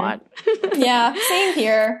all I want. Yeah, same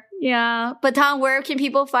here. Yeah, but Tom, where can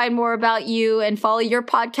people find more about you and follow your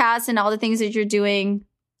podcast and all the things that you're doing?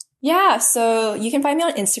 Yeah, so you can find me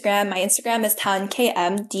on Instagram. My Instagram is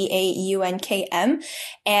DaeunKM, DaeunKM.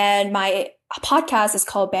 And my podcast is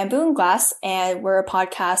called Bamboo and Glass. And we're a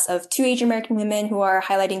podcast of two Asian American women who are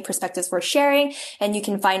highlighting perspectives worth sharing. And you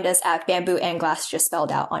can find us at Bamboo and Glass, just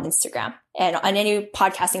spelled out, on Instagram. And on any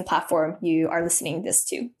podcasting platform you are listening this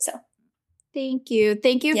to. So thank you.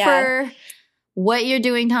 Thank you for what you're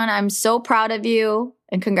doing, Daeun. I'm so proud of you.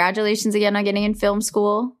 And congratulations again on getting in film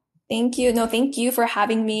school. Thank you. No, thank you for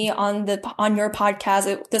having me on your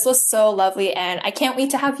podcast. This was so lovely, and I can't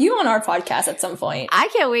wait to have you on our podcast at some point. I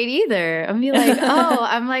can't wait either. I'm be like,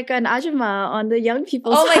 I'm like an ajumma on the young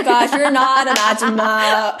people. Oh my gosh, you're not an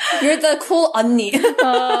ajumma. You're the cool 언니.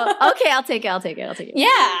 Okay, I'll take it.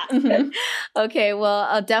 Yeah. Okay,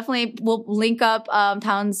 well, we'll link up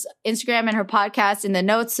Daeun's Instagram and her podcast in the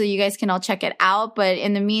notes so you guys can all check it out. But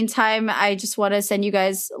in the meantime, I just want to send you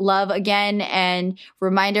guys love again, and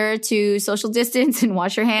reminder to social distance and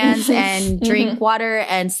wash your hands and drink water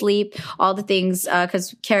and sleep, all the things,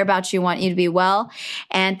 because care about you, want you to be well.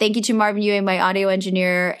 And thank you to Marvin Yue, my audio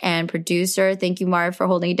engineer and producer. Thank you, Marv, for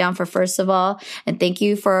holding it down for First of All. And thank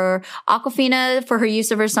you for Aquafina for her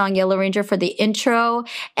use of her song Yellow Ranger for the intro.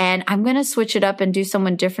 And I'm going to switch it up and do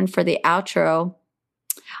someone different for the outro.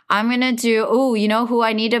 I'm going to do, you know who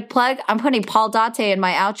I need to plug? I'm putting Paul Date in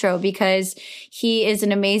my outro because he is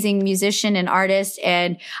an amazing musician and artist.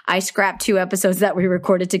 And I scrapped 2 episodes that we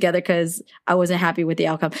recorded together because I wasn't happy with the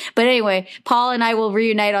outcome. But anyway, Paul and I will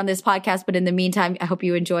reunite on this podcast. But in the meantime, I hope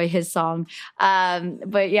you enjoy his song.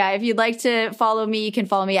 But yeah, if you'd like to follow me, you can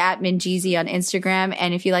follow me at Minjeezy on Instagram.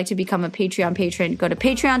 And if you'd like to become a Patreon patron, go to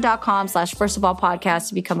patreon.com/firstofallpodcast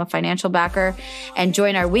to become a financial backer and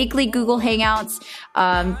join our weekly Google Hangouts.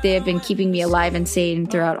 They have been keeping me alive and sane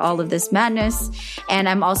throughout all of this madness. And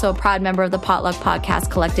I'm also a proud member of the Potluck Podcast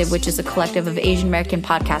Collective, which is a collective of Asian American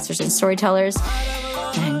podcasters and storytellers.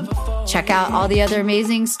 And check out all the other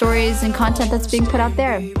amazing stories and content that's being put out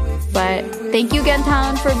there. But thank you again,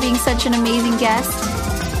 Daeun, for being such an amazing guest.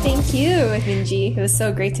 Thank you, Minji. It was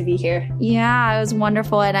so great to be here. Yeah, it was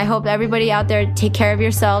wonderful. And I hope everybody out there take care of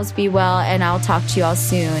yourselves, be well, and I'll talk to you all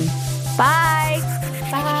soon. Bye.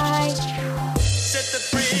 Bye. Set the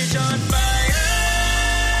bridge on fire.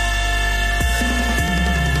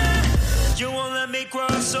 You won't let me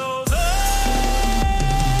cross over.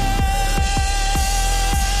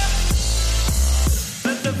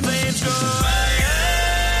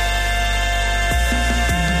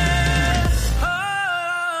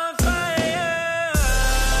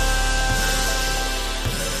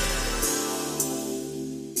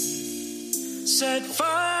 set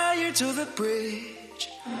fire to the bridge.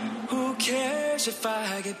 Who cares if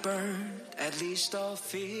I get burned? At least I'll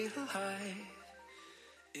feel alive,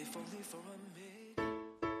 if only for a minute.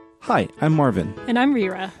 Hi, I'm Marvin. And I'm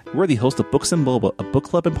Rira. We're the host of Books and Boba, a book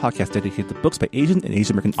club and podcast dedicated to books by Asian and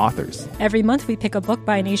Asian American authors. Every month we pick a book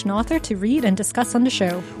by an Asian author to read and discuss on the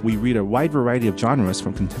show. We read a wide variety of genres,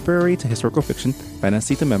 from contemporary to historical fiction,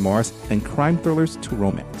 fantasy to memoirs, and crime thrillers to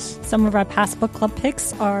romance. Some of our past book club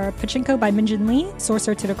picks are Pachinko by Minjin Lee,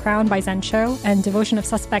 Sorcerer to the Crown by Zen Cho, and Devotion of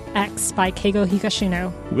Suspect X by Keigo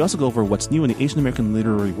Higashino. We also go over what's new in the Asian American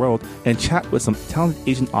literary world and chat with some talented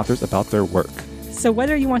Asian authors about their work. So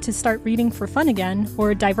whether you want to start reading for fun again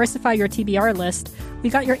or diversify your TBR list,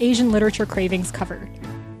 we got your Asian literature cravings covered.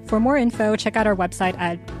 For more info, check out our website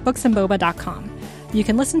at booksandboba.com. You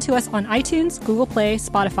can listen to us on iTunes, Google Play,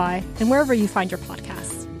 Spotify, and wherever you find your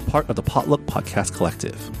podcasts. Part of the Potluck Podcast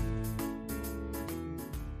Collective.